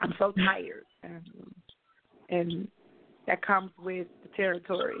 I'm so tired. And that comes with the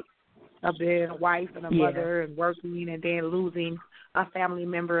territory of being a wife and a mother and working and then losing a family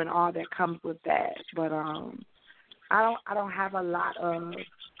member and all that comes with that. But I don't have a lot of.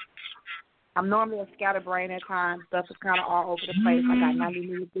 I'm normally a scatterbrain at times. Stuff is kind of all over the place. I got 90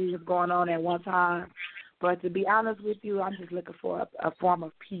 million things going on at one time. But to be honest with you, I'm just looking for a form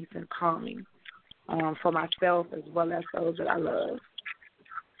of peace and calming for myself as well as those that I love.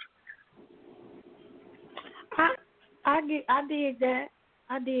 I dig that.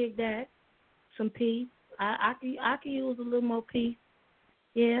 I dig that. Some peace. I can use a little more peace.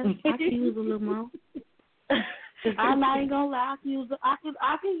 Yeah, I can use a little more. I'm not even gonna lie. I can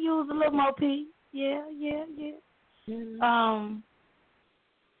use a little more peace. Yeah.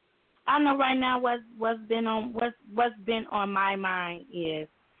 I know right now what's been on my mind is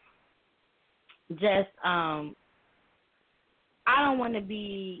just I don't want to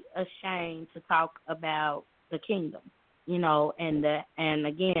be ashamed to talk about the kingdom, and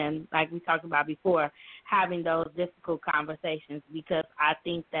again, like we talked about before, having those difficult conversations because I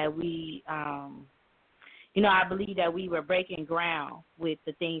think that we, I believe that we were breaking ground with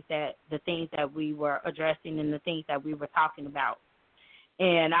the things that we were addressing and the things that we were talking about.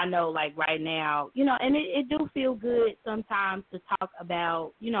 And I know, like, right now, and it do feel good sometimes to talk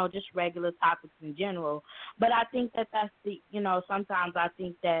about, just regular topics in general. But I think that's sometimes I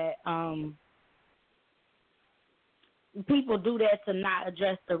think that people do that to not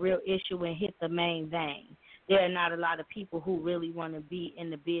address the real issue and hit the main vein. There are not a lot of people who really want to be in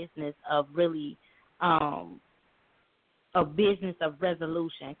the business of really a business of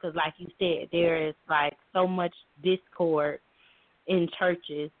resolution. Because, like you said, there is, like, so much discord in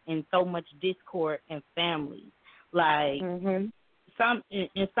churches and so much discord in families. Like in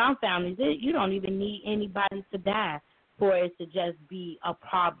some families, you don't even need anybody to die for it to just be a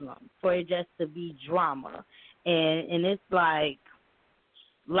problem, for it just to be drama. And it's like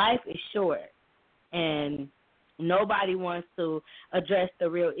life is short and nobody wants to address the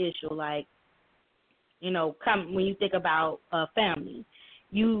real issue. Like, when you think about family,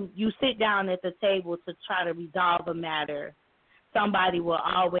 you sit down at the table to try to resolve a matter. Somebody will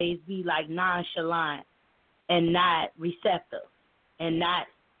always be like nonchalant and not receptive and not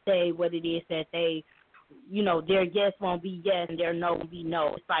say what it is that they, their yes won't be yes and their no won't be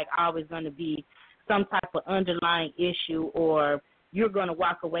no. It's like always going to be some type of underlying issue, or you're going to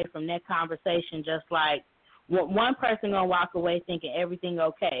walk away from that conversation just like one person going to walk away thinking everything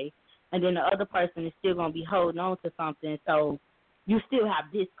okay, and then the other person is still going to be holding on to something. So you still have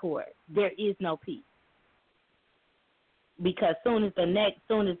discord. There is no peace. Because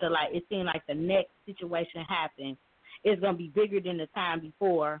it seemed like the next situation happened, is going to be bigger than the time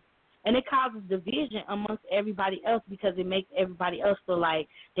before. And it causes division amongst everybody else because it makes everybody else feel like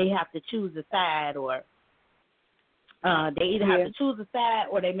they have to choose a side, or they either have to choose a side,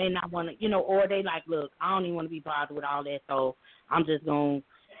 or they may not want to, or they like, look, I don't even want to be bothered with all that, so I'm just going to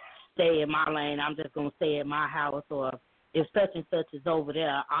stay in my lane. I'm just going to stay at my house, or if such and such is over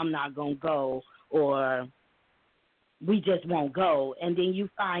there, I'm not going to go, or we just won't go. And then you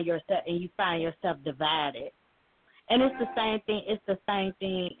find yourself divided. And it's the same thing. It's the same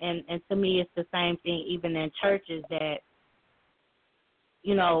thing, and to me, it's the same thing even in churches that,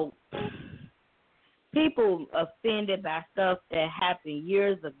 people offended by stuff that happened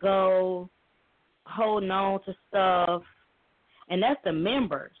years ago, holding on to stuff, and that's the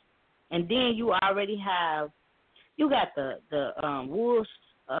members. And then you already got the wolves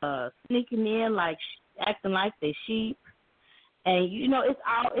sneaking in, like acting like they sheep, and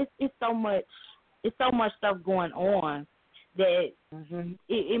it's so much. It's so much stuff going on that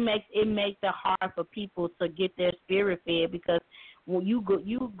it makes it hard for people to get their spirit fed, because when you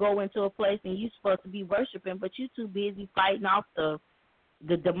go into a place and you're supposed to be worshiping, but you're too busy fighting off the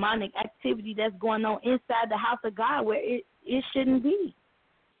demonic activity that's going on inside the house of God, where it shouldn't be.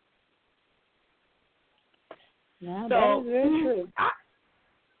 No, so that is very true.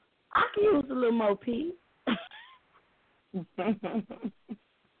 I can use a little more peace.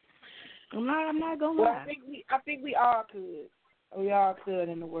 I'm not gonna lie. I think we all could. We all could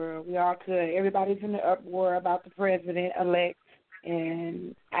in the world. We all could. Everybody's in the uproar about the president-elect,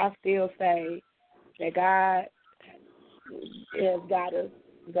 and I still say that God has got us,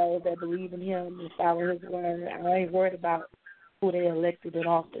 those that believe in Him and follow His word. I ain't worried about who they elected in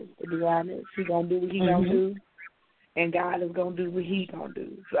office, to be honest. He gonna do what He gonna do, and God is gonna do what He gonna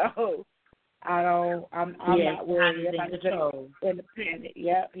do. So I'm not worried about the independent.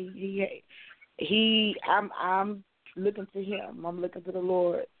 Yep, I'm looking to Him. I'm looking to the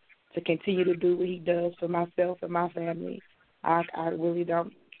Lord to continue to do what He does for myself and my family. I really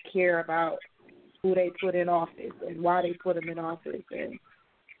don't care about who they put in office and why they put them in office, and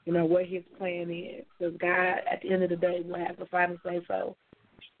what His plan is. Because God, at the end of the day, will have to finally say so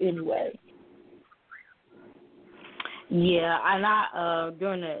anyway. Yeah, and I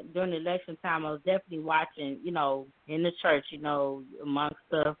during the election time, I was definitely watching, in the church, amongst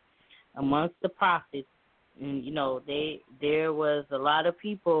the prophets, and there was a lot of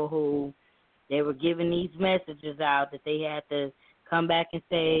people who they were giving these messages out that they had to come back and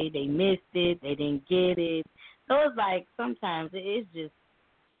say they missed it, they didn't get it. So it's like sometimes it's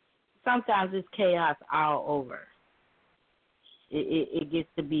chaos all over. It gets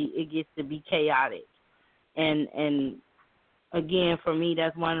to be chaotic. And again, for me,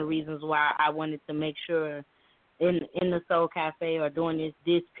 that's one of the reasons why I wanted to make sure in the Soul Cafe, or during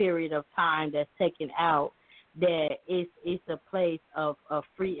this period of time that's taken out, that it's a place of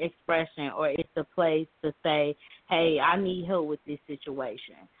free expression, or it's a place to say, hey, I need help with this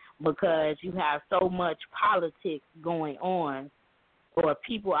situation, because you have so much politics going on, or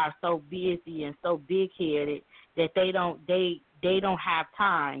people are so busy and so big-headed that they don't have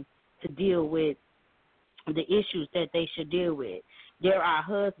time to deal with the issues that they should deal with. There are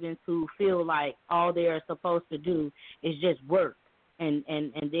husbands who feel like all they are supposed to do is just work, and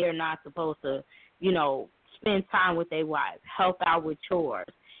they're not supposed to, spend time with their wife, help out with chores,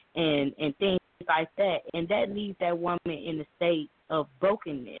 and things like that. And that leaves that woman in a state of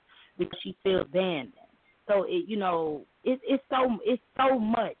brokenness because she feels abandoned. So it's so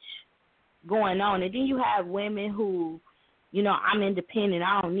much going on. And then you have women who, I'm independent,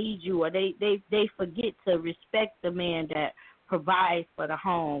 I don't need you, or they forget to respect the man that provides for the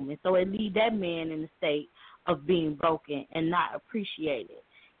home. And so it leaves that man in a state of being broken and not appreciated.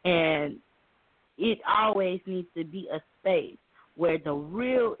 And it always needs to be a space where the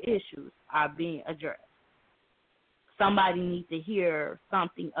real issues are being addressed. Somebody needs to hear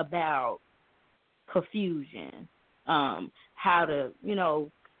something about confusion, how to,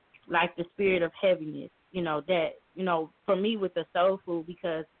 like the spirit of heaviness, that, for me with the soul food,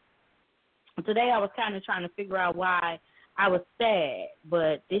 because today I was kind of trying to figure out why I was sad,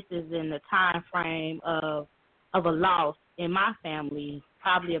 but this is in the time frame of a loss in my family.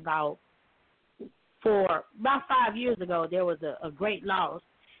 Probably about 5 years ago, there was a great loss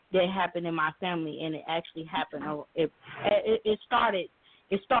that happened in my family, and it actually happened. It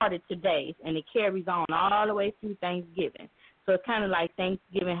started today, and it carries on all the way through Thanksgiving. So it's kind of like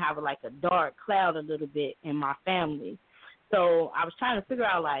Thanksgiving have like a dark cloud a little bit in my family. So I was trying to figure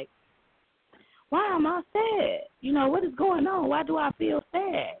out, like, why am I sad? What is going on? Why do I feel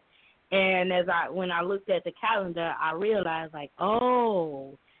sad? And when I looked at the calendar, I realized, like,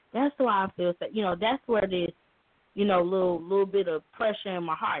 oh, that's why I feel sad. That's where this little bit of pressure in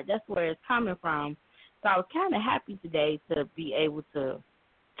my heart. That's where it's coming from. So I was kind of happy today to be able to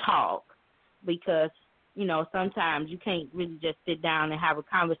talk because, sometimes you can't really just sit down and have a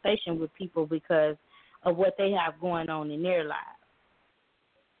conversation with people because of what they have going on in their lives.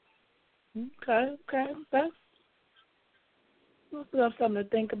 Okay. That's something to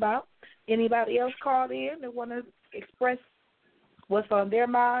think about. Anybody else called in that want to express what's on their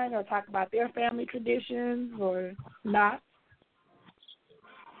mind or talk about their family traditions or not?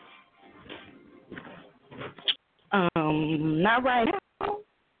 Not right now.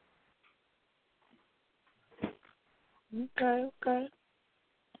 Okay.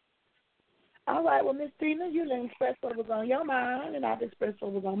 All right, well, Miss Tina, you done expressed what was on your mind, and I've expressed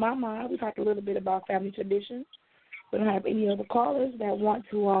what was on my mind. We talked a little bit about family traditions. We don't have any other callers that want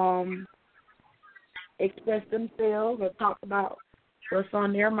to express themselves or talk about what's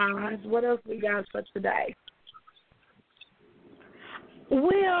on their minds. What else we got for today?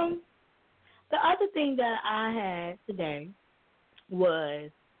 Well, the other thing that I had today was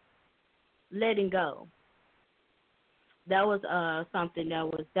letting go. That was something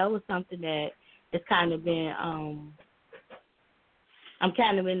that it's kind of been. I'm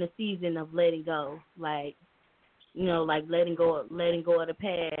kind of in the season of letting go, like letting go of the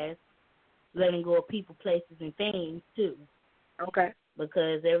past, letting go of people, places, and things too. Okay.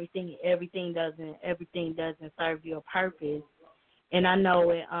 Because everything doesn't serve your purpose, and I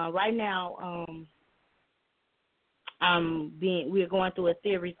know it. Right now, we're going through a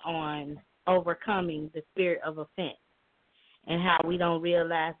series on overcoming the spirit of offense. And how we don't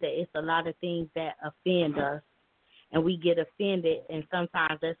realize that it's a lot of things that offend us, and we get offended, and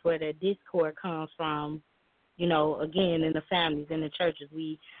sometimes that's where the discord comes from. Again, in the families, in the churches,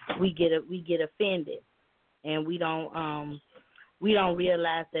 we get offended, and we don't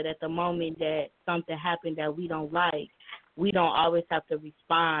realize that at the moment that something happened that we don't like, we don't always have to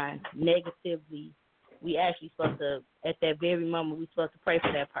respond negatively. We actually supposed to, at that very moment, we're supposed to pray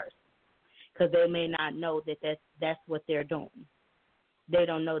for that person. Because they may not know that that's what they're doing. They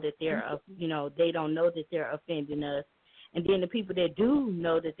don't know that they don't know that they're offending us. And then the people that do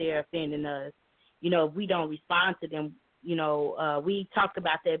know that they're offending us, if we don't respond to them, we talked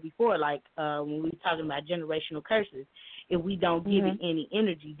about that before, like when we were talking about generational curses. If we don't give it any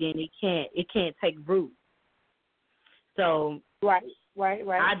energy, then it can't take root. So right.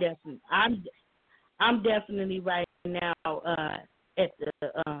 I'm definitely right now at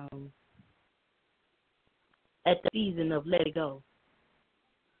the season of let it go.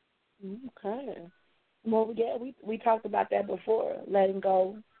 Okay. Well, yeah, we talked about that before, letting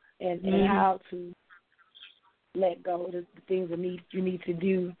go and how to let go, the things that you need to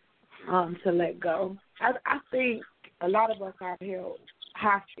do to let go. I think a lot of us are held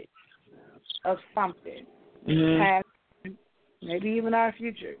hostage of something, past, maybe even our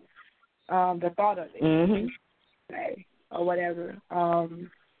future, the thought of it, or whatever.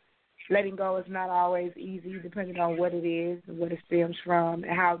 Letting go is not always easy, depending on what it is and what it stems from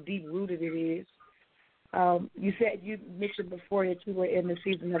and how deep-rooted it is. You mentioned before that you were in the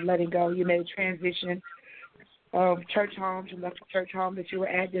season of letting go. You made a transition of church homes. You left the church home that you were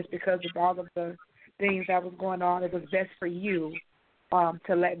at just because of all of the things that was going on. It was best for you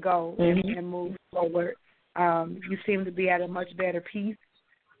to let go and move forward. You seem to be at a much better peace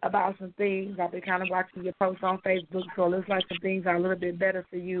about some things. I've been kind of watching your posts on Facebook, so it looks like some things are a little bit better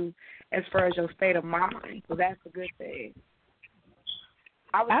for you as far as your state of mind. So that's a good thing.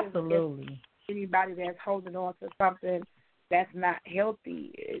 Absolutely. Anybody that's holding on to something that's not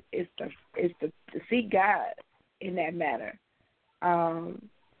healthy, it's to seek God in that matter.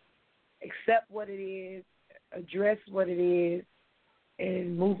 Accept what it is, address what it is,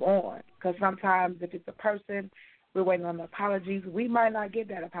 and move on. Because sometimes if it's a person, we're waiting on the apologies. We might not get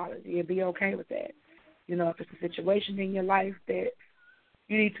that apology and be okay with that. If it's a situation in your life that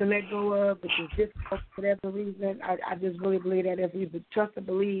you need to let go of, which is difficult for whatever reason, I just really believe that if we trust and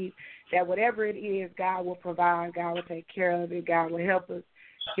believe that whatever it is, God will provide, God will take care of it, God will help us,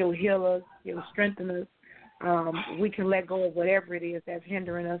 He'll heal us, He'll strengthen us. We can let go of whatever it is that's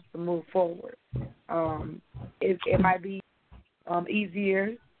hindering us to move forward. It might be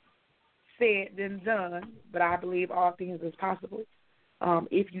easier said than done, but I believe all things is possible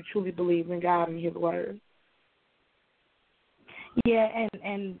if you truly believe in God and His word. Yeah,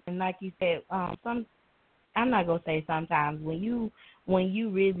 and like you said, I'm not gonna say sometimes when you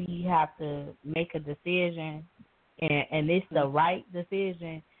really have to make a decision and it's the right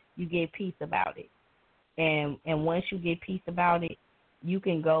decision, you get peace about it. And once you get peace about it, you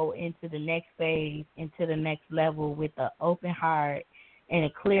can go into the next phase, into the next level with an open heart and a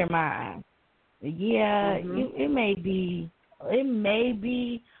clear mind. Yeah, Mhm. it may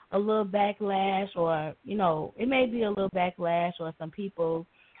be a little backlash, or it may be a little backlash, or some people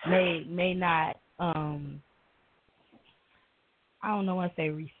may not I don't know what to say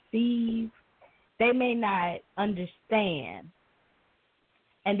receive. They may not understand,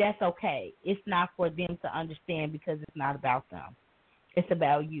 and that's okay. It's not for them to understand because it's not about them. It's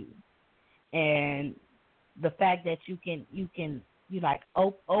about you. And the fact that you like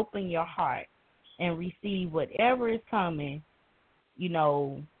open your heart and receive whatever is coming, you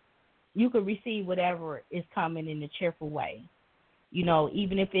could receive whatever is coming in a cheerful way.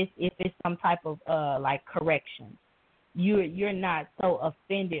 Even if it's some type of like correction. You're not so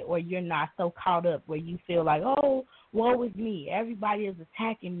offended, or you're not so caught up where you feel like, oh, woe is me, everybody is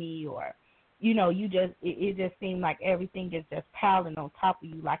attacking me, or you just it just seems like everything is just piling on top of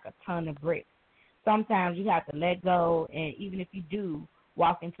you like a ton of bricks. Sometimes you have to let go, and even if you do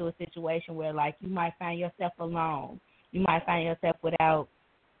walk into a situation where like you might find yourself alone, you might find yourself without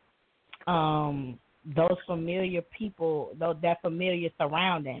those familiar people, that familiar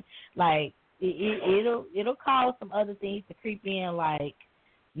surrounding, like it'll cause some other things to creep in, like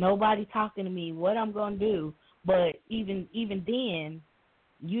nobody talking to me, what I'm gonna do. But even then,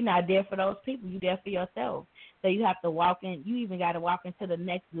 you're not there for those people. You're there for yourself. So you have to walk in. You even got to walk into the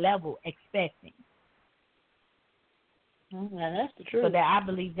next level expecting. Yeah, that's the truth. So that I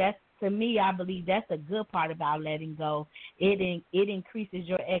believe that's a good part about letting go. It increases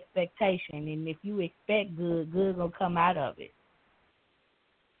your expectation, and if you expect good gonna come out of it.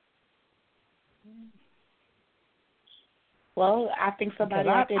 Well, I think somebody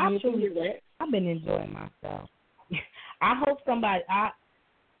out there needs to hear that. I've been enjoying myself. I hope somebody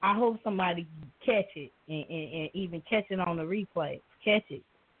catch it and even catch it on the replay. Catch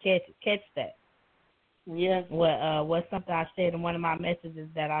that. Yes. What's something I said in one of my messages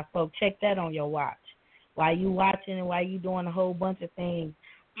that I spoke. Check that on your watch. While you watching and while you doing a whole bunch of things,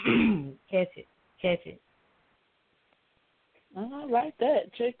 catch it. I like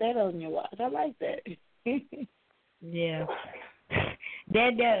that. Check that on your watch. I like that. Yeah.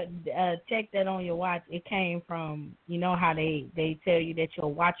 That check that on your watch. It came from, how they tell you that you're a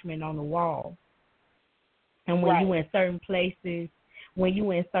watchman on the wall, and when you in certain places,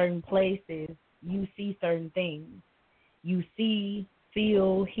 you see certain things. You see,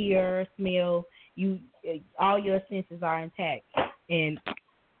 feel, hear, smell. All your senses are intact, and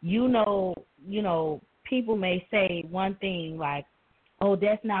people may say one thing like, oh,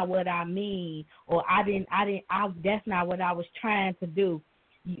 that's not what I mean, or that's not what I was trying to do.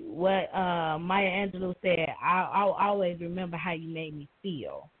 What Maya Angelou said, I'll always remember how you made me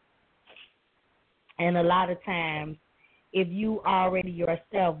feel. And a lot of times, if you already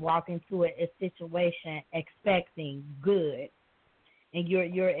yourself walk into a situation expecting good, and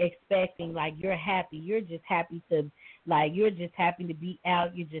you're expecting, like, you're happy, you're just happy to be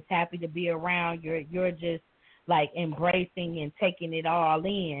out, you're just happy to be around, you're just like embracing and taking it all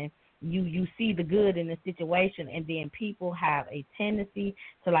in. You see the good in the situation, and then people have a tendency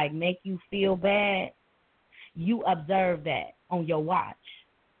to like make you feel bad. You observe that on your watch.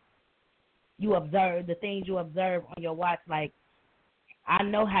 You observe the things you observe on your watch. Like, I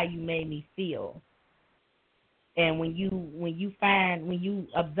know how you made me feel. And when you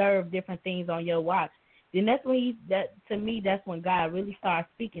observe different things on your watch, then that's when God really starts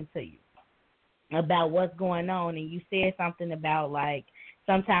speaking to you about what's going on. And you said something about, like,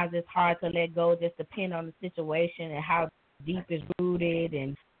 sometimes it's hard to let go, just depend on the situation and how deep it's rooted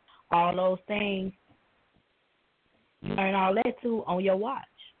and all those things. You learn all that too on your watch.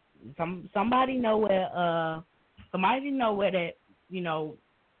 Somebody know where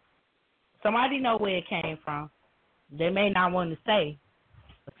it came from. They may not want to say,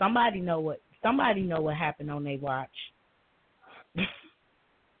 but somebody know what happened on their watch.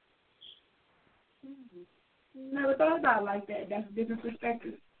 Never thought about it like that. That's a different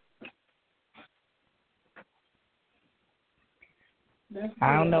perspective.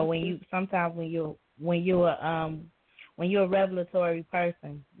 I don't know, when you're a revelatory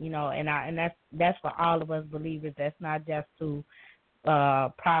person, and that's for all of us believers. That's not just to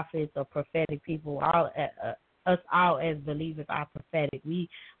prophets or prophetic people. Us all as believers are prophetic. We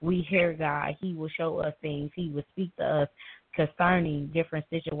hear God. He will show us things. He will speak to us concerning different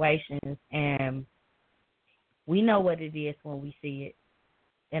situations, and we know what it is when we see it.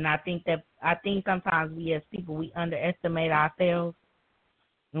 And I think sometimes we as people, we underestimate ourselves,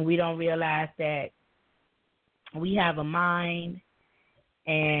 and we don't realize that we have a mind.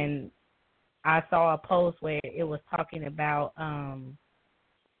 And I saw a post where it was talking about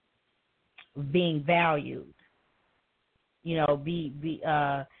being valued.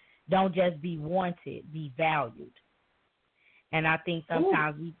 don't just be wanted, be valued. And I think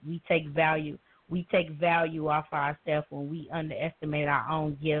sometimes we take value off ourselves when we underestimate our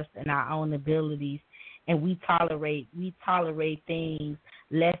own gifts and our own abilities, and we tolerate things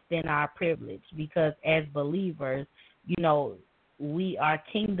less than our privilege, because as believers, we are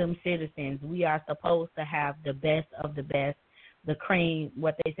kingdom citizens. We are supposed to have the best of the best, the cream,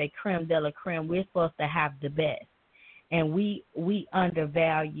 what they say, creme de la creme. We're supposed to have the best. And we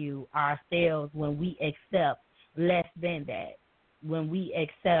undervalue ourselves when we accept less than that, when we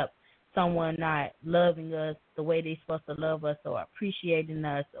accept someone not loving us the way they're supposed to love us, or appreciating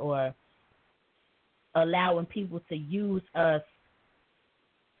us, or allowing people to use us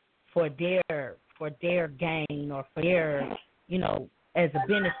for their gain, or for their, as a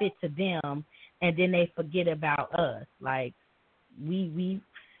benefit to them, and then they forget about us. Like we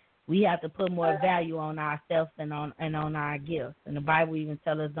have to put more value on ourselves and on our gifts. And the Bible even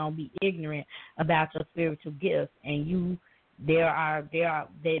tells us, don't be ignorant about your spiritual gifts. And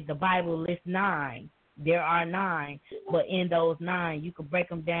the Bible lists 9. There are 9, but in those 9, you can break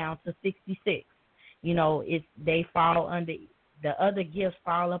them down to 66. They fall under, the other gifts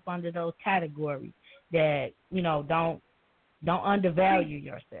fall up under those categories that, don't undervalue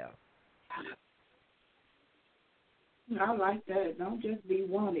yourself. I like that. Don't just be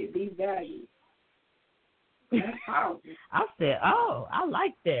wanted, be valued. That's powerful. I said, I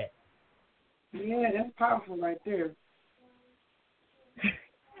like that. Yeah, that's powerful right there.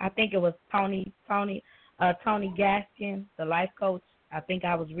 I think it was Tony Gaskin, the life coach. I think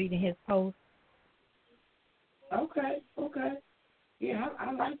I was reading his post. Okay. Yeah,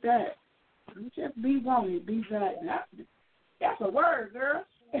 I like that. Don't just be wanted, be valued. That's a word, girl.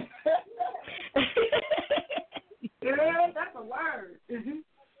 Yeah, that's a word.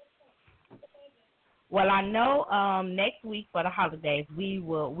 Well, I know next week for the holidays we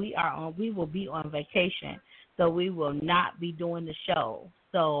will be on vacation, so we will not be doing the show.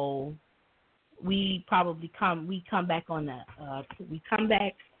 So we probably come back on the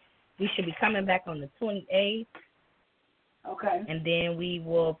we should be coming back on the 28th. Okay. And then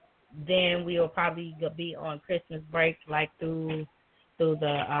we'll probably be on Christmas break, like through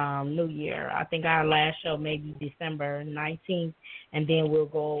the New Year. I think our last show may be December 19th, and then we'll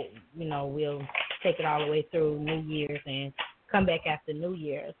go, we'll take it all the way through New Year's and come back after New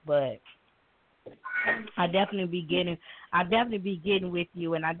Year's. But I definitely be getting with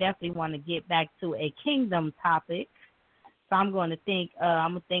you, and I definitely want to get back to a kingdom topic. So I'm going to think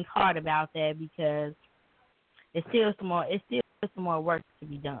hard about that, because it's still some more work to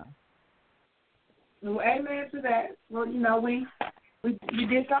be done. Well, amen to that. Well, we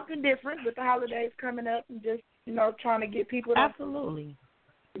did something different with the holidays coming up, and just trying to get people to absolutely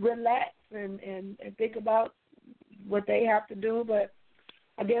relax and think about what they have to do. But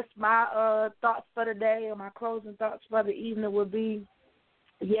I guess my thoughts for the day, or my closing thoughts for the evening, would be,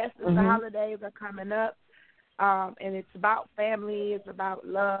 yes, the holidays are coming up, and it's about family, it's about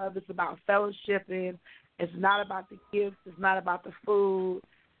love, it's about fellowshipping. It's not about the gifts, it's not about the food,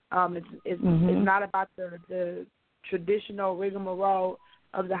 it's not about the traditional rigmarole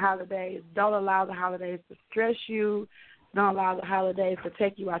of the holidays. Don't allow the holidays to stress you. Don't allow the holidays to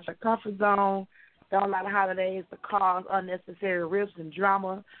take you out your comfort zone. Don't allow the holidays to cause unnecessary rifts and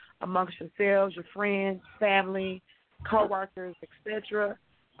drama amongst yourselves, your friends, family, coworkers, etc.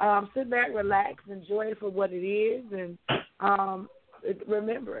 Sit back, relax, enjoy it for what it is, and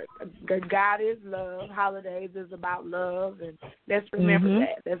remember, God is love. Holidays is about love, and let's remember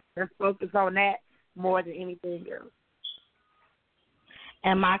that. Let's focus on that more than anything else.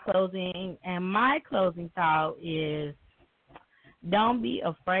 And my closing thought is, don't be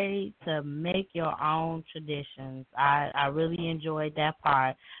afraid to make your own traditions. I really enjoyed that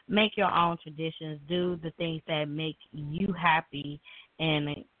part. Make your own traditions. Do the things that make you happy.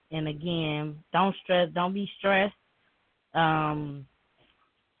 And again, don't be stressed.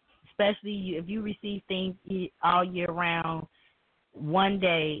 Especially if you receive things all year round, one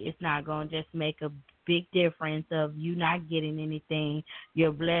day it's not going to just make a big difference of you not getting anything.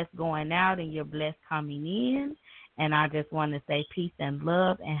 You're blessed going out and you're blessed coming in. And I just want to say peace and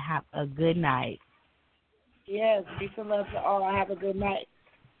love, and have a good night. Yes, peace and love to all. Have a good night.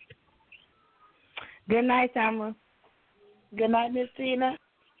 Good night, Tamara. Good night, Miss Tina.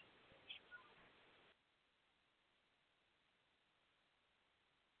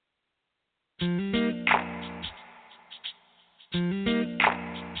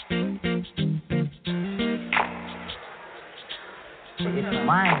 It's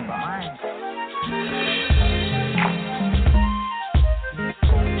mind.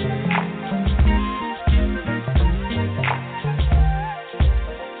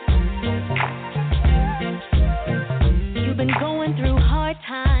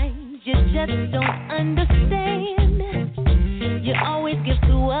 understand. You always give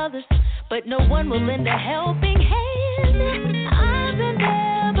to others, but no one will lend a helping hand. I've been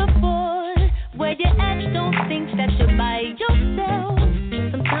there before, where your ex don't think that you're by yourself.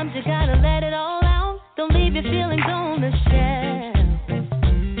 Sometimes you gotta let it all out. Don't leave your feelings on the shelf.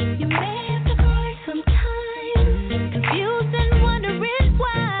 You may have to cry sometimes, confused and wondering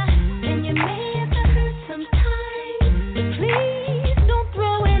why. And you may have to hurt sometimes, but please don't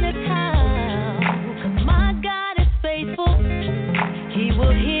throw in a towel. 'Cause my God is faithful. He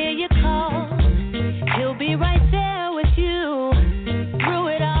will hear you call. He'll be right there with you through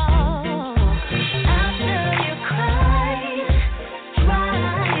it all. After you cry,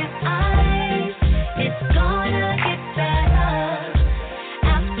 dry your eyes. It's gonna get better.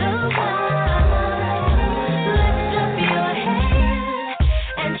 After a while, lift up your head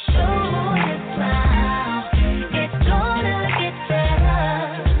and show your smile. It's gonna get better.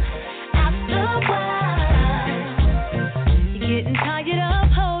 After a while, you're getting tired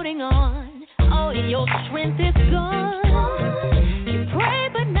of holding on. Oh, your strength is gone.